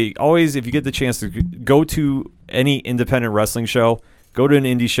why I say always if you get the chance to go to any independent wrestling show, go to an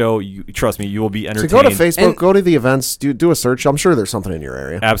indie show, trust me, you will be So entertained. go to Facebook, And- go to the events, do a search. I'm sure there's something in your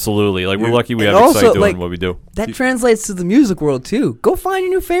area. Absolutely. Like we're lucky we And have also, Excite doing like, what we do. That translates to the music world too. Go find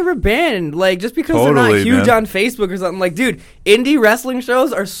your new favorite band. Like just because they're not Totally, huge man. on Facebook or something. Like, dude, indie wrestling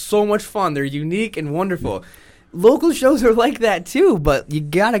shows are so much fun. They're unique and wonderful. Local shows are like that too, but you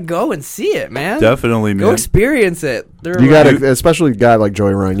gotta go and see it, man. Definitely, Go man. experience it. They're You like- got to, especially a guy like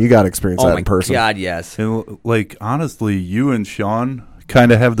Joey Ryan, you got to experience Oh that my in person. god, yes. And like honestly, you and Sean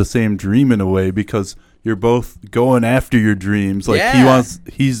kind of have the same dream in a way because you're both going after your dreams. Like Yeah.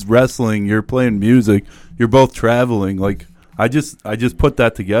 he's wrestling, you're playing music, you're both traveling. Like I just put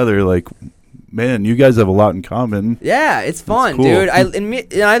that together. Like, man, you guys have a lot in common. Yeah, it's fun, cool. dude. And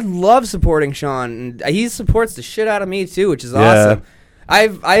I love supporting Sean, and he supports the shit out of me too, which is Yeah. awesome. I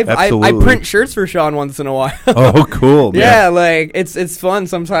Absolutely. print shirts for Sean once in a while. Oh, cool, man. Yeah, like it's fun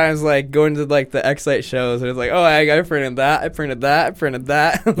sometimes, like going to like the Excite shows, and it's like, oh, I printed that, I printed that.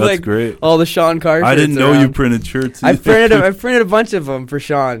 That's like, great. All the Sean Carr. I didn't shirts know you around. printed shirts. I printed a bunch of them for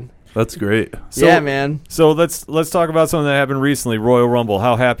Sean. That's great. Yeah, man. So let's talk about something that happened recently, Royal Rumble.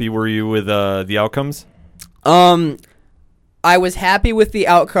 How happy were you with the outcomes? I was happy with the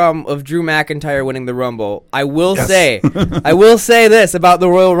outcome of Drew McIntyre winning the Rumble. I will say this about the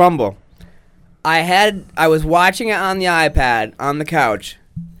Royal Rumble. I was watching it on the iPad on the couch.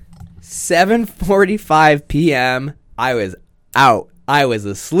 7:45 p.m. I was out. I was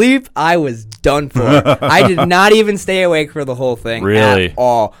asleep. I was done for. I did not even stay awake for the whole thing Really? at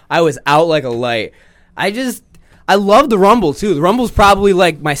all. I was out like a light. I love the Rumble too. The Rumble's probably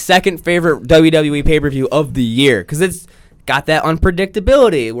like my second favorite WWE pay-per-view of the year because it's got that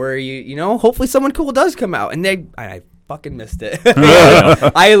unpredictability where you know hopefully someone cool does come out, and I fucking missed it.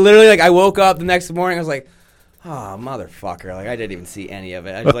 I literally I woke up the next morning, I was like, oh motherfucker, like I didn't even see any of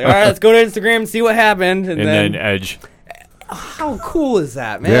it. I was like, all right, let's go to Instagram and see what happened, And then Edge. how cool is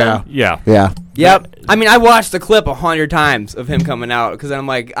that, man? Yeah. Yeah. Yep. I mean, I watched the clip 100 times of him coming out because I'm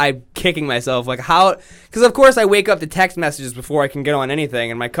like, I'm kicking myself. Like, how? Because, of course, I wake up to text messages before I can get on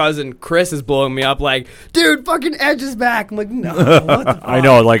anything. And my cousin Chris is blowing me up like, dude, fucking Edge is back. I'm like, no. What the fuck? I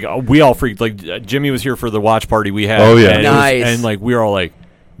know, like we all freaked. Like Jimmy was here for the watch party we had. Oh, yeah. and Nice. and like we were all like,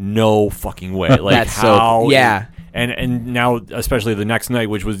 no fucking way. Like That's so how? cool. Yeah. And now especially the next night,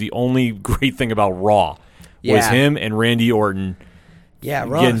 which was the only great thing about Raw, was Yeah. him and Randy Orton Yeah,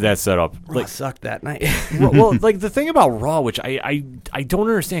 Raw, getting that set up. Raw sucked that night. well, like the thing about Raw, which I don't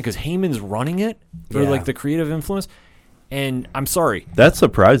understand, because Heyman's running it, or Yeah. like the creative influence, and I'm sorry, That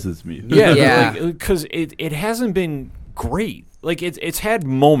surprises me. Yeah. because it hasn't been great. Like it's had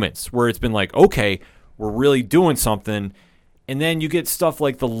moments where it's been like, okay, we're really doing something, and then you get stuff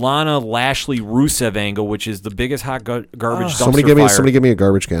like the Lana Lashley Rusev angle, which is the biggest hot garbage dumpster Somebody give me a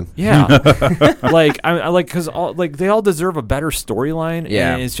garbage can. Yeah, like I like because like they all deserve a better storyline.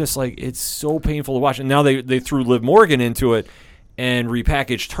 Yeah. And it's just like it's so painful to watch. And now they threw Liv Morgan into it and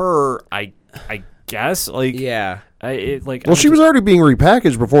repackaged her. I guess like yeah. Well, she was already being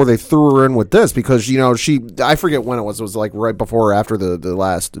repackaged before they threw her in with this because, you know, I forget when it was like right before or after the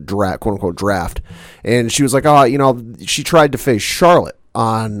last draft, quote unquote draft. And she was like, oh, you know, she tried to face Charlotte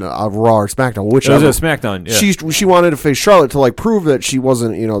on Raw or SmackDown, which It was a SmackDown. Yeah. she wanted to face Charlotte to like prove that she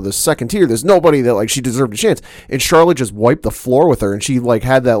wasn't, you know, the second tier. There's nobody that like she deserved a chance. And Charlotte just wiped the floor with her, and she like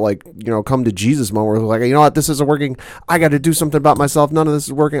had that like, you know, come to Jesus moment where it was like, you know what, this isn't working. I got to do something about myself. None of this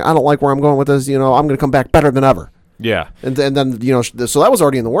is working. I don't like where I'm going with this. You know, I'm going to come back better than ever. Yeah. And then, you know, so that was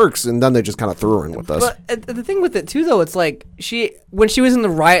already in the works, and then they just kind of threw her in with us. But the thing with it too, though, it's like when she was in the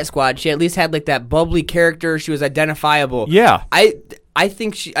Riot Squad, she at least had like that bubbly character. She was identifiable. Yeah. I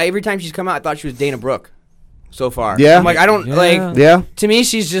think every time she's come out, I thought she was Dana Brooke. So far, Yeah. I'm like, I don't Yeah. like. Yeah. To me,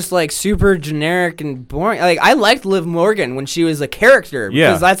 she's just like super generic and boring. Like I liked Liv Morgan when she was a character because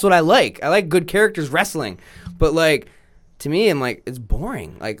Yeah. that's what I like. I like good characters wrestling, but like to me, I'm like, it's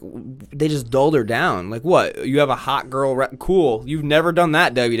boring. Like, they just dulled her down. Like, what? You have a hot girl, cool. You've never done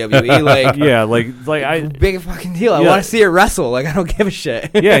that, WWE. Like, Yeah, like I. big fucking deal. I Yeah. want to see her wrestle. Like, I don't give a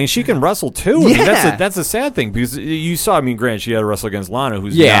shit. Yeah, and she can wrestle too. I mean, Yeah. that's a sad thing because you saw. I mean, granted, she had to wrestle against Lana,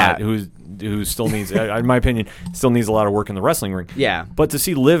 who's Yeah. not, who still needs, in my opinion, still needs a lot of work in the wrestling ring. Yeah. But to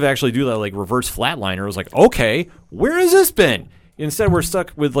see Liv actually do that, like reverse flatliner, it was like, okay, where has this been? Instead, we're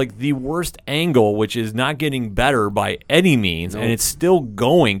stuck with like the worst angle, which is not getting better by any means, and it's still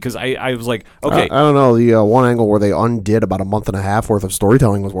going. Because I was like, okay, I don't know. The one angle where they undid about a month and a half worth of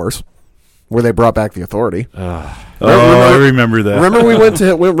storytelling was worse. Where they brought back the Authority. I remember that. Remember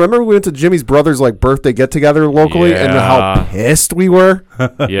we went to Jimmy's brother's like birthday get together locally, and Yeah. how pissed we were.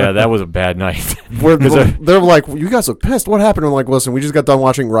 yeah, that was a bad night. They're like, you guys look pissed. What happened? I'm like, listen, we just got done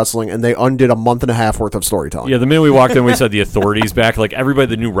watching wrestling, and they undid a month and a half worth of storytelling. Yeah, the minute we walked in, we said the Authority's back. Like everybody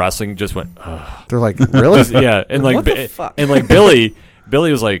that knew wrestling just went, ugh. They're like, really? Yeah, and like What the fuck? and like Billy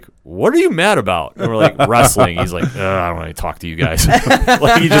was like, "What are you mad about?" And we're like, "Wrestling." He's like, "I don't want to talk to you guys."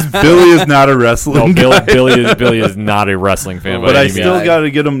 Like he just Billy is not a wrestling no, guy. Billy is not a wrestling fan. But by I any still means. got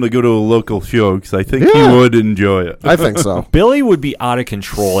to get him to go to a local show because I think Yeah. he would enjoy it. I think so. Billy would be out of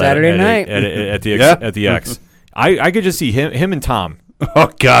control Saturday night. at the Yeah. at the X. I could just see him and Tom Oh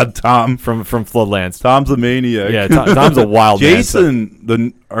God, Tom! from Floodlands. Tom's a maniac. Yeah, Tom's a wild man. So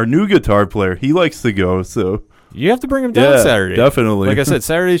Jason, our new guitar player, he likes to go. So you have to bring him down Yeah, Saturday. definitely. Like I said,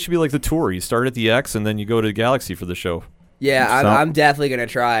 Saturday should be like the tour. You start at the X and then you go to Galaxy for the show. Yeah, So- I'm definitely gonna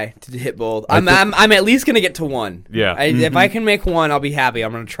try to hit both. I I'm at least gonna get to one. Yeah. If I can make one, I'll be happy.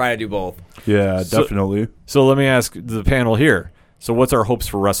 I'm gonna try to do both. yeah, So- definitely. So let me ask the panel here. So what's our hopes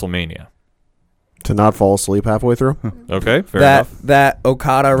for WrestleMania? To not fall asleep halfway through. Okay, fair enough. That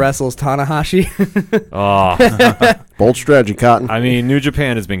Okada wrestles Tanahashi. Oh, Bold strategy, Cotton. I mean, New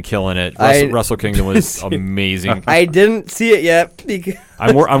Japan has been killing it. Wrestle Kingdom was amazing. I didn't see it yet. Because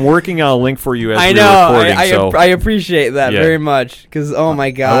I'm working on a link for you as I we're know. recording. so I appreciate that Yeah. very much. Because oh my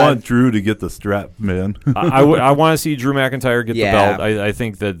I god, want Drew to get the strap, man. I want to see Drew McIntyre get Yeah. the belt. I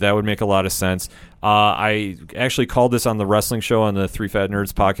think that would make a lot of sense. I actually called this on the wrestling show on the Three Fat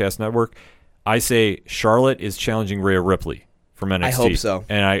Nerds podcast network. I say Charlotte is challenging Rhea Ripley from NXT. I hope so.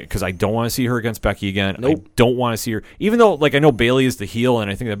 And because I don't want to see her against Becky again. Nope. I don't want to see her, even though like I know Bayley is the heel,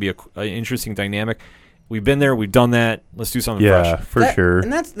 and I think that'd be an interesting dynamic. We've been there, we've done that. Let's do something yeah, fresh. for sure.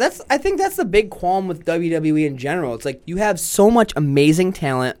 And that's I think that's the big qualm with WWE in general. It's like you have so much amazing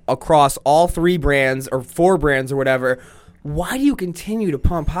talent across all 3 brands or 4 brands or whatever. Why do you continue to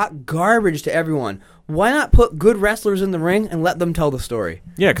pump hot garbage to everyone? Why not put good wrestlers in the ring and let them tell the story?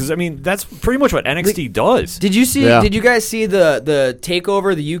 Yeah, because I mean that's pretty much what NXT does. Did you see? Yeah. Did you guys see the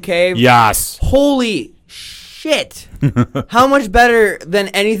takeover, the UK? Yes. Holy shit! How much better than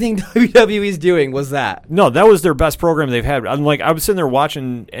anything WWE's doing was that? No, that was their best program they've had. I'm like, I was sitting there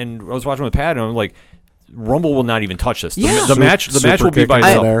watching, and I was watching with Pat, and I'm like, Rumble will not even touch this. Yeah. The match Super will be by kick in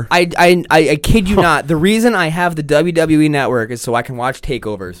itself. there. I kid you not. The reason I have the WWE Network is so I can watch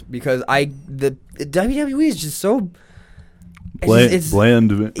takeovers because the WWE is just so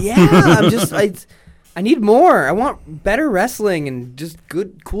Bland. yeah. I need more. I want better wrestling and just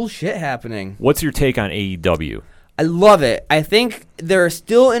good, cool shit happening. What's your take on AEW? I love it. I think they're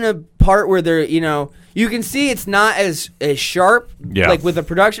still in a part where they're, you can see it's not as sharp, Yeah. like with the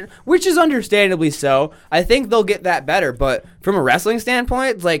production, which is understandably so. I think they'll get that better, but from a wrestling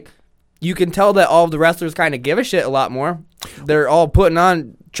standpoint, it's like you can tell that all of the wrestlers kind of give a shit a lot more. They're all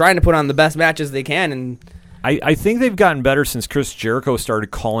trying to put on the best matches they can, and I think they've gotten better since Chris Jericho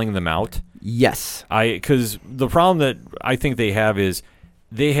started calling them out. yes, Because the problem that I think they have is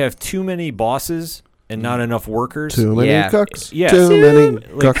they have too many bosses and not enough workers. Too many Yeah. cooks. Yeah. Too many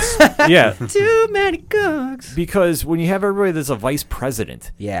Like- cooks. Yeah, too many cooks. because when you have everybody that's a vice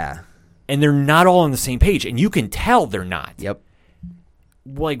president Yeah. and they're not all on the same page, and you can tell they're not. Yep.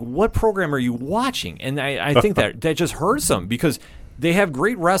 Like, what program are you watching? And I think that just hurts them because they have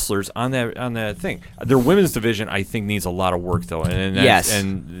great wrestlers on that thing. Their women's division, I think, needs a lot of work though, and Yes.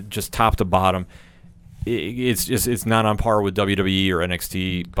 and just top to bottom, it's not on par with WWE or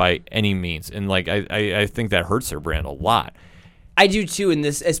NXT by any means. And like I think that hurts their brand a lot. I do too in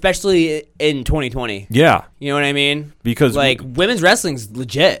this, especially in 2020. Yeah, You know what I mean? because Like women's wrestling's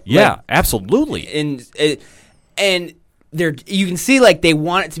legit. yeah, Like, absolutely. and you can see like they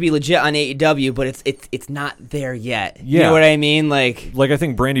want it to be legit on AEW, but it's not there yet. You Yeah. know what I mean? Like, Like I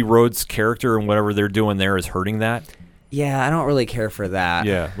think Brandy Rhodes' character and whatever they're doing there is hurting that. yeah, I don't really care for that.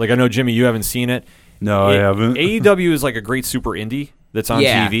 Yeah, like I know Jimmy, you haven't seen it. No, I haven't. AEW is like a great super indie that's on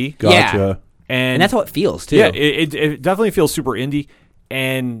Yeah. TV. Gotcha. Yeah. And And that's how it feels too. yeah, it definitely feels super indie.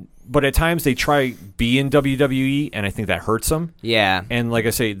 And but at times they try be in WWE, and I think that hurts them. Yeah. And like I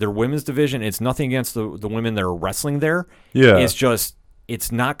say, their women's division, it's nothing against the women that are wrestling there. Yeah. It's just,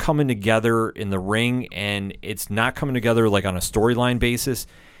 it's not coming together in the ring, and it's not coming together like on a storyline basis.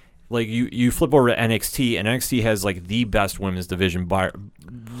 Like you flip over to NXT, and NXT has like the best women's division by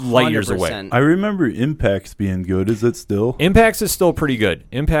light years away. 100%. I remember Impact's being good. Is it still? Impact's is still pretty good.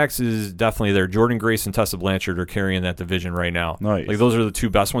 Impact's is definitely there. Jordan Grace and Tessa Blanchard are carrying that division right now. Nice. Like those are the two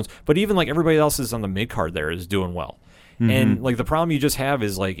best ones. But even like everybody else is on the mid card there is doing well. And like the problem you just have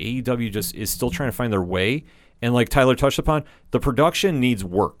is like AEW just is still trying to find their way. And like Tyler touched upon, the production needs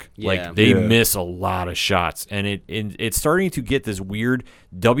work. Yeah. Like they Yeah. miss a lot of shots, and it's starting to get this weird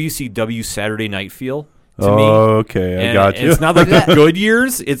WCW Saturday Night feel to me. Okay, I And got you. it's not like the good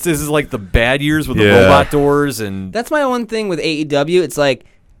years. This is like the bad years with the Yeah. robot doors and That's my one thing with AEW. It's like,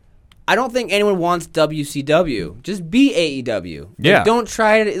 I don't think anyone wants WCW. Just be AEW. Like, Yeah. don't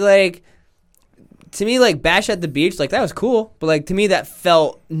try to, like, to me, like, Bash at the Beach, like, that was cool. But, like, to me, that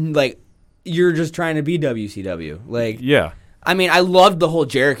felt like you're just trying to be WCW. Like, yeah. I mean, I loved the whole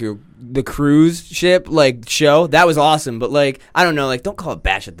Jericho, the cruise ship, like, show. That was awesome. But, like, I don't know. Like, don't call it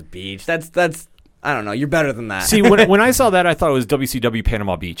Bash at the Beach. That's I don't know. You're better than that. See, when I saw that, I thought it was WCW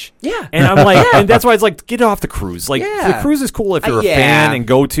Panama Beach. Yeah. And I'm like, and that's why it's like, get off the cruise. Like, Yeah. the cruise is cool if you're a Yeah. fan and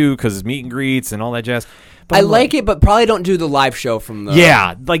go to because it's meet and greets and all that jazz. But I I'm like it, but probably don't do the live show from the...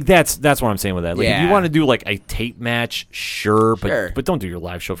 Yeah, like that's what I'm saying with that. Like, if you Yeah. want to do like a tape match, sure, Sure. but don't do your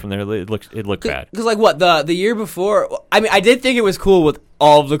live show from there. It looked bad. Because, like, what, the year before... I mean, I did think it was cool with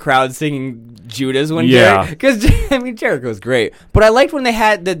all of the crowd singing Judas when Yeah. Because, I mean, Jericho's great. But I liked when they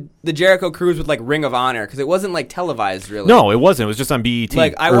had the Jericho cruise with, like, Ring of Honor, because it wasn't, like, televised, really. No, it wasn't. It was just on BET.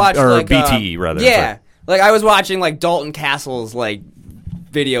 Like, I or, watched, or like... BTE, rather. Yeah. Sorry. Like, I was watching, like, Dalton Castle's, like,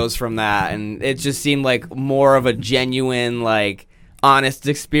 videos from that, and it just seemed like more of a genuine, like, honest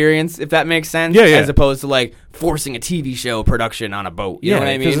experience, if that makes sense. Yeah, yeah. As opposed to, like, forcing a TV show production on a boat. You know what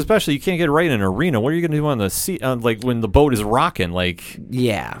I because mean? especially you can't get it right in an arena. What are you going to do on the sea? Like when the boat is rocking? Like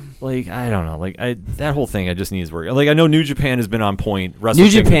Yeah. I don't know. Like that whole thing, I just needs work. Like I know New Japan has been on point. Wrestle New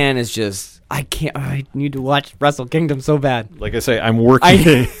Kingdom- Japan is just... I need to watch Wrestle Kingdom so bad. Like I say, I'm working.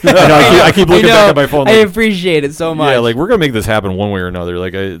 I I keep looking back at my phone. I Like, appreciate it so much. yeah, like we're gonna make this happen one way or another.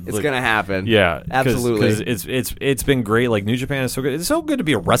 Like it's gonna happen. Yeah, Absolutely. Because it's been great. Like New Japan is so good. It's so good to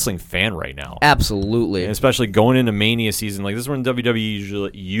be a wrestling fan right now. Absolutely. And especially going into Mania season. Like this is when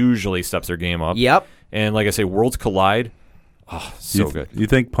WWE usually steps their game up. Yep. And like I say, Worlds collide. Oh, so good. You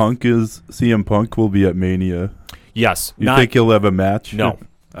think CM Punk will be at Mania? Yes. You think he'll have a match? No.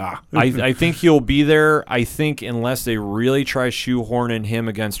 I think he'll be there. I think unless they really try shoehorning him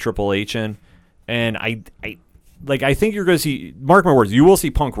against Triple H and I think you're going to see, mark my words, you will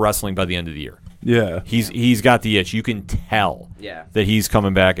see Punk wrestling by the end of the year. Yeah. He's got the itch. You can tell that he's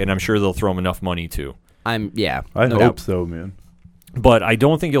coming back, and I'm sure they'll throw him enough money too. I no hope doubt. so, man. But I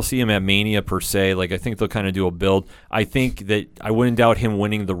don't think you'll see him at Mania per se. Like I think they'll kind of do a build. I think that I wouldn't doubt him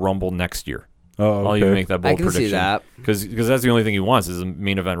winning the Rumble next year. Oh, I'll even okay. make that bold I can prediction. see that. Because that's the only thing he wants is a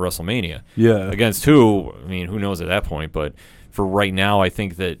main event WrestleMania. Yeah. Against who? I mean, who knows at that point? But for right now, I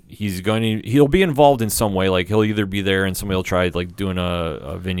think that he'll be involved in some way. Like he'll either be there and somebody will try like doing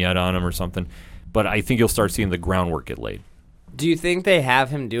a vignette on him or something. But I think you'll start seeing the groundwork get laid. Do you think they have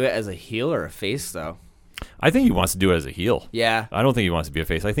him do it as a heel or a face, though? I think he wants to do it as a heel. Yeah. I don't think he wants to be a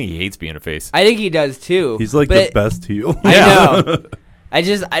face. I think he hates being a face. I think he does, too. He's like But the best heel. I know.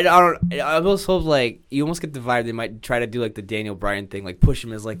 I almost hope, like, you almost get the vibe they might try to do, like, the Daniel Bryan thing, like, push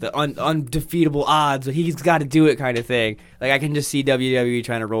him as, like, the undefeatable odds, but he's got to do it kind of thing. Like, I can just see WWE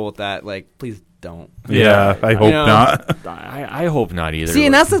trying to roll with that. Like, please don't. Yeah, I hope not. I hope not either. See,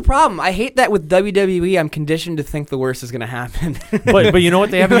 and that's the problem. I hate that with WWE. I'm conditioned to think the worst is going to happen. but you know what?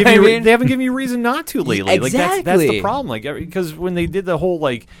 They haven't You know given what I you mean? they haven't given you reason not to lately. Like that's the Exactly. problem. Like because when they did the whole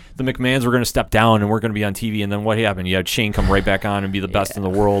like the McMahons were going to step down and we're going to be on TV, and then what happened? You had Shane come right back on and be the best in the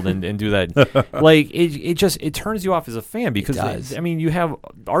world and do that. Like it turns you off as a fan because does. I mean you have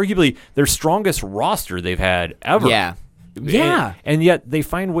arguably their strongest roster they've had ever. Yeah. Yeah. And yet they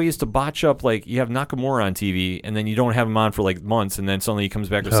find ways to botch up. Like you have Nakamura on TV, and then you don't have him on for like months, and then suddenly he comes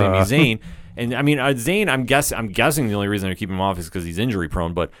back with Sami Zayn. And I mean, Zayn, I'm guessing the only reason they keep him off is because he's injury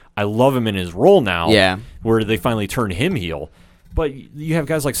prone. But I love him in his role now. Yeah. Where they finally turn him heel. But you have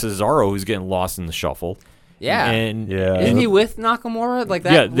guys like Cesaro who's getting lost in the shuffle. Yeah. And Isn't he with Nakamura? Like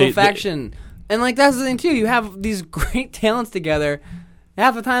that Yeah, little faction. And like that's the thing too. You have these great talents together.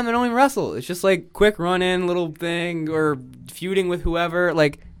 Half the time they don't even wrestle. It's just like quick run in little thing or feuding with whoever.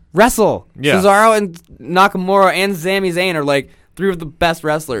 Like wrestle. Yeah. Cesaro and Nakamura and Sami Zayn are like three of the best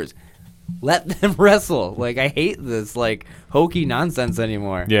wrestlers. let them wrestle. Like, I hate this like hokey nonsense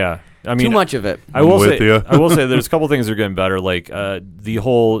anymore. Yeah. I mean, Too much of it. I will with say, you. I will say, there's a couple things that are getting better, like the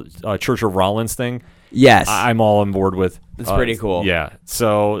whole Church of Rollins thing. Yes. I'm all on board with. It's pretty cool. Yeah.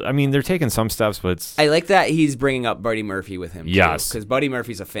 So I mean, they're taking some steps, but it's I like that he's bringing up Buddy Murphy with him. Yes. Because Buddy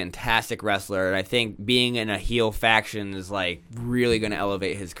Murphy's a fantastic wrestler, and I think being in a heel faction is like really going to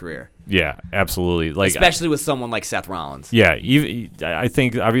elevate his career, yeah, absolutely. Like especially with someone like Seth Rollins. yeah, I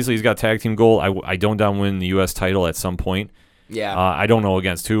think obviously he's got tag team gold. I don't doubt win the U.S. title at some point. Yeah. I don't know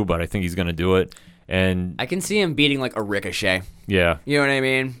against who, but I think he's going to do it. And I can see him beating like a Ricochet. yeah, You know what I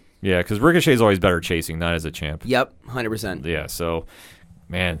mean? yeah, because Ricochet's always better chasing, not as a champ. Yep, 100%. Yeah, so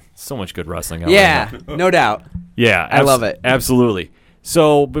man, so much good wrestling. Out Yeah, right now. no doubt. Yeah, I love it. Absolutely.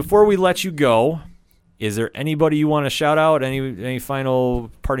 So before we let you go, is there anybody you want to shout out? Any final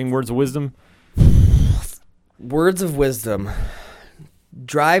parting words of wisdom? Words of wisdom.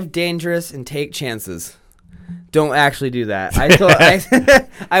 Drive dangerous and take chances. Don't actually do that.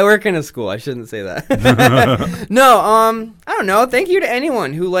 I work in a school. I shouldn't say that. No, I don't know. Thank you to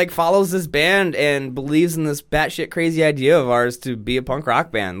anyone who like follows this band and believes in this batshit crazy idea of ours to be a punk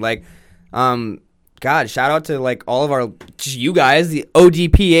rock band. Like, God, shout out to like all of you guys, the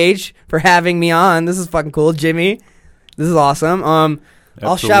ODPH, for having me on. This is fucking cool, Jimmy. This is awesome. I'll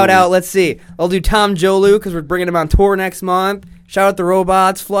shout Absolutely. out. Let's see. I'll do Tom Jolu because we're bringing him on tour next month. Shout out the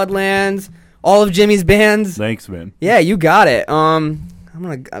Robots, Floodlands, all of Jimmy's bands. Thanks, man. Yeah, you got it. I'm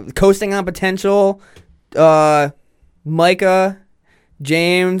coasting on potential. Micah,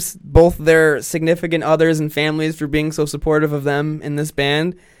 James, both their significant others and families for being so supportive of them in this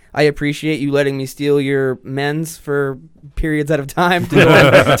band. I appreciate you letting me steal your men's for periods at a time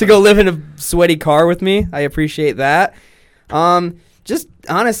to go live in a sweaty car with me. I appreciate that. Just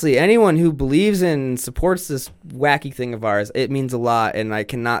honestly, anyone who believes in and supports this wacky thing of ours, it means a lot. And I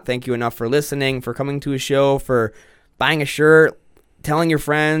cannot thank you enough for listening, for coming to a show, for buying a shirt, telling your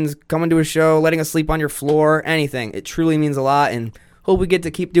friends, coming to a show, letting us sleep on your floor, anything. It truly means a lot. And hope we get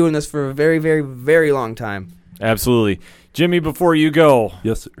to keep doing this for a very, very, very long time. Absolutely. Jimmy, before you go,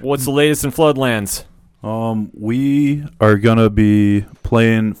 Yes, sir. what's the latest in Floodlands? We are gonna be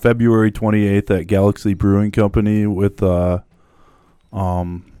playing February 28th at Galaxy Brewing Company with K.O.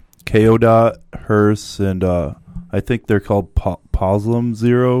 Hearse, and I think they're called Poslum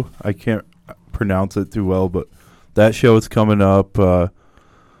Zero. I can't pronounce it too well, but that show is coming up.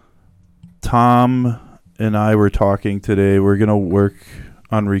 Tom and I were talking today. We're gonna work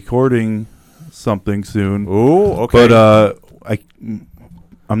on recording something soon. Oh, okay. But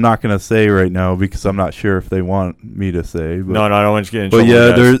I'm not gonna say right now because I'm not sure if they want me to say. But, no, I don't want you to get in but trouble.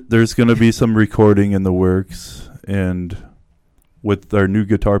 yeah, guys. there's gonna be some recording in the works, and with our new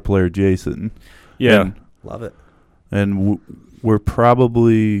guitar player Jason. yeah. Love it. And we're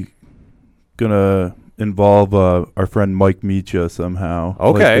probably gonna involve our friend Mike Micha somehow.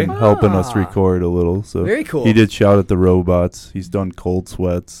 Okay. like, helping us Ah. record a little. So Very cool. He did Shout at the Robots. He's done Cold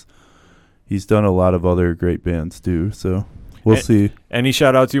Sweats. He's done a lot of other great bands too. So we'll see. Any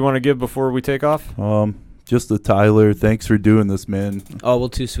shout outs you want to give before we take off? Just to Tyler, thanks for doing this, man. Oh, well,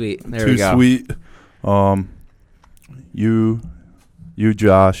 too sweet. There Too we go. sweet. You,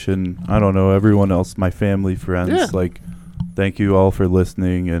 Josh, and I don't know, everyone else, my family, friends. Yeah. Like, thank you all for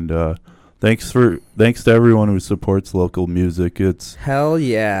listening, and thanks to everyone who supports local music. Hell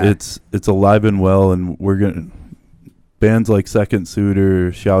yeah. It's alive and well, and we're gonna bands like Second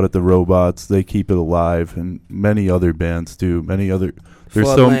Suitor, Shout at the Robots. They keep it alive, and many other bands too.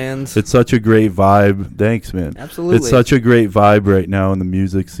 Floodlands. It's such a great vibe. Thanks, man. Absolutely. It's such a great vibe right now in the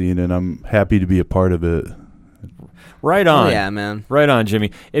music scene, and I'm happy to be a part of it. Right Oh, on. yeah, man. Right on, Jimmy.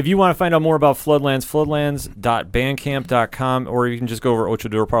 If you want to find out more about Floodlands, floodlands.bandcamp.com, or you can just go over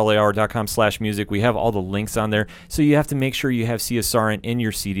ochodoroparlayhour.com/music. We have all the links on there. So you have to make sure you have CSR in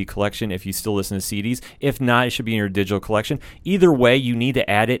your CD collection if you still listen to CDs. If not, it should be in your digital collection. Either way, you need to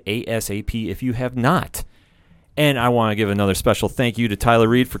add it ASAP if you have not. And I want to give another special thank you to Tyler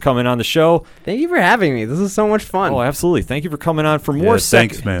Reed for coming on the show. Thank you for having me. This is so much fun. Oh, absolutely. Thank you for coming on. For more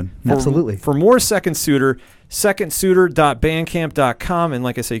Thanks, man. Absolutely. For more Second Suitor, secondsuitor.bandcamp.com. And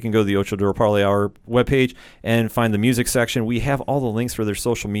like I said, you can go to the Ocho Duro Parlay Hour webpage and find the music section. We have all the links for their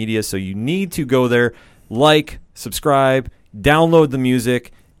social media, so you need to go there, like, subscribe, download the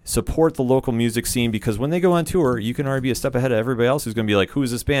music, support the local music scene, because when they go on tour, you can already be a step ahead of everybody else who's going to be like, who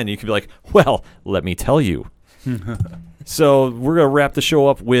is this band? And you can be like, well, let me tell you. So we're going to wrap the show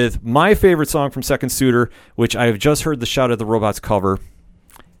up with my favorite song from Second Suitor, which I have just heard the Shout at the Robots cover,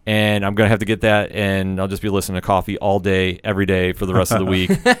 and I'm going to have to get that, and I'll just be listening to Coffee all day, every day for the rest of the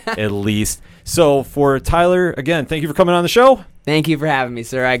week, at least. So for Tyler, again, thank you for coming on the show. Thank you for having me,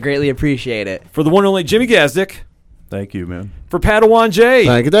 sir. I greatly appreciate it. For the one and only Jimmy Gazdick. Thank you, man. For Padawan J.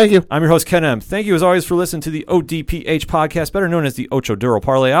 Thank you. I'm your host, Ken M. Thank you, as always, for listening to the ODPH podcast, better known as the Ocho Duro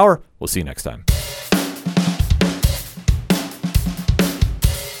Parlay Hour. We'll see you next time.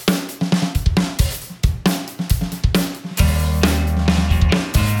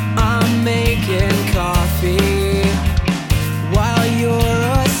 I'm making coffee while you're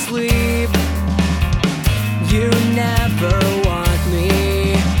asleep. You never want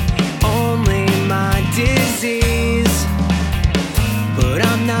me, only my disease. But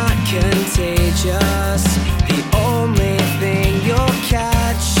I'm not contagious. The only thing you'll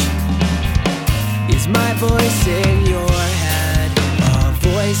catch is my voice in your head, a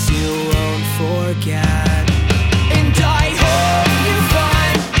voice you won't forget.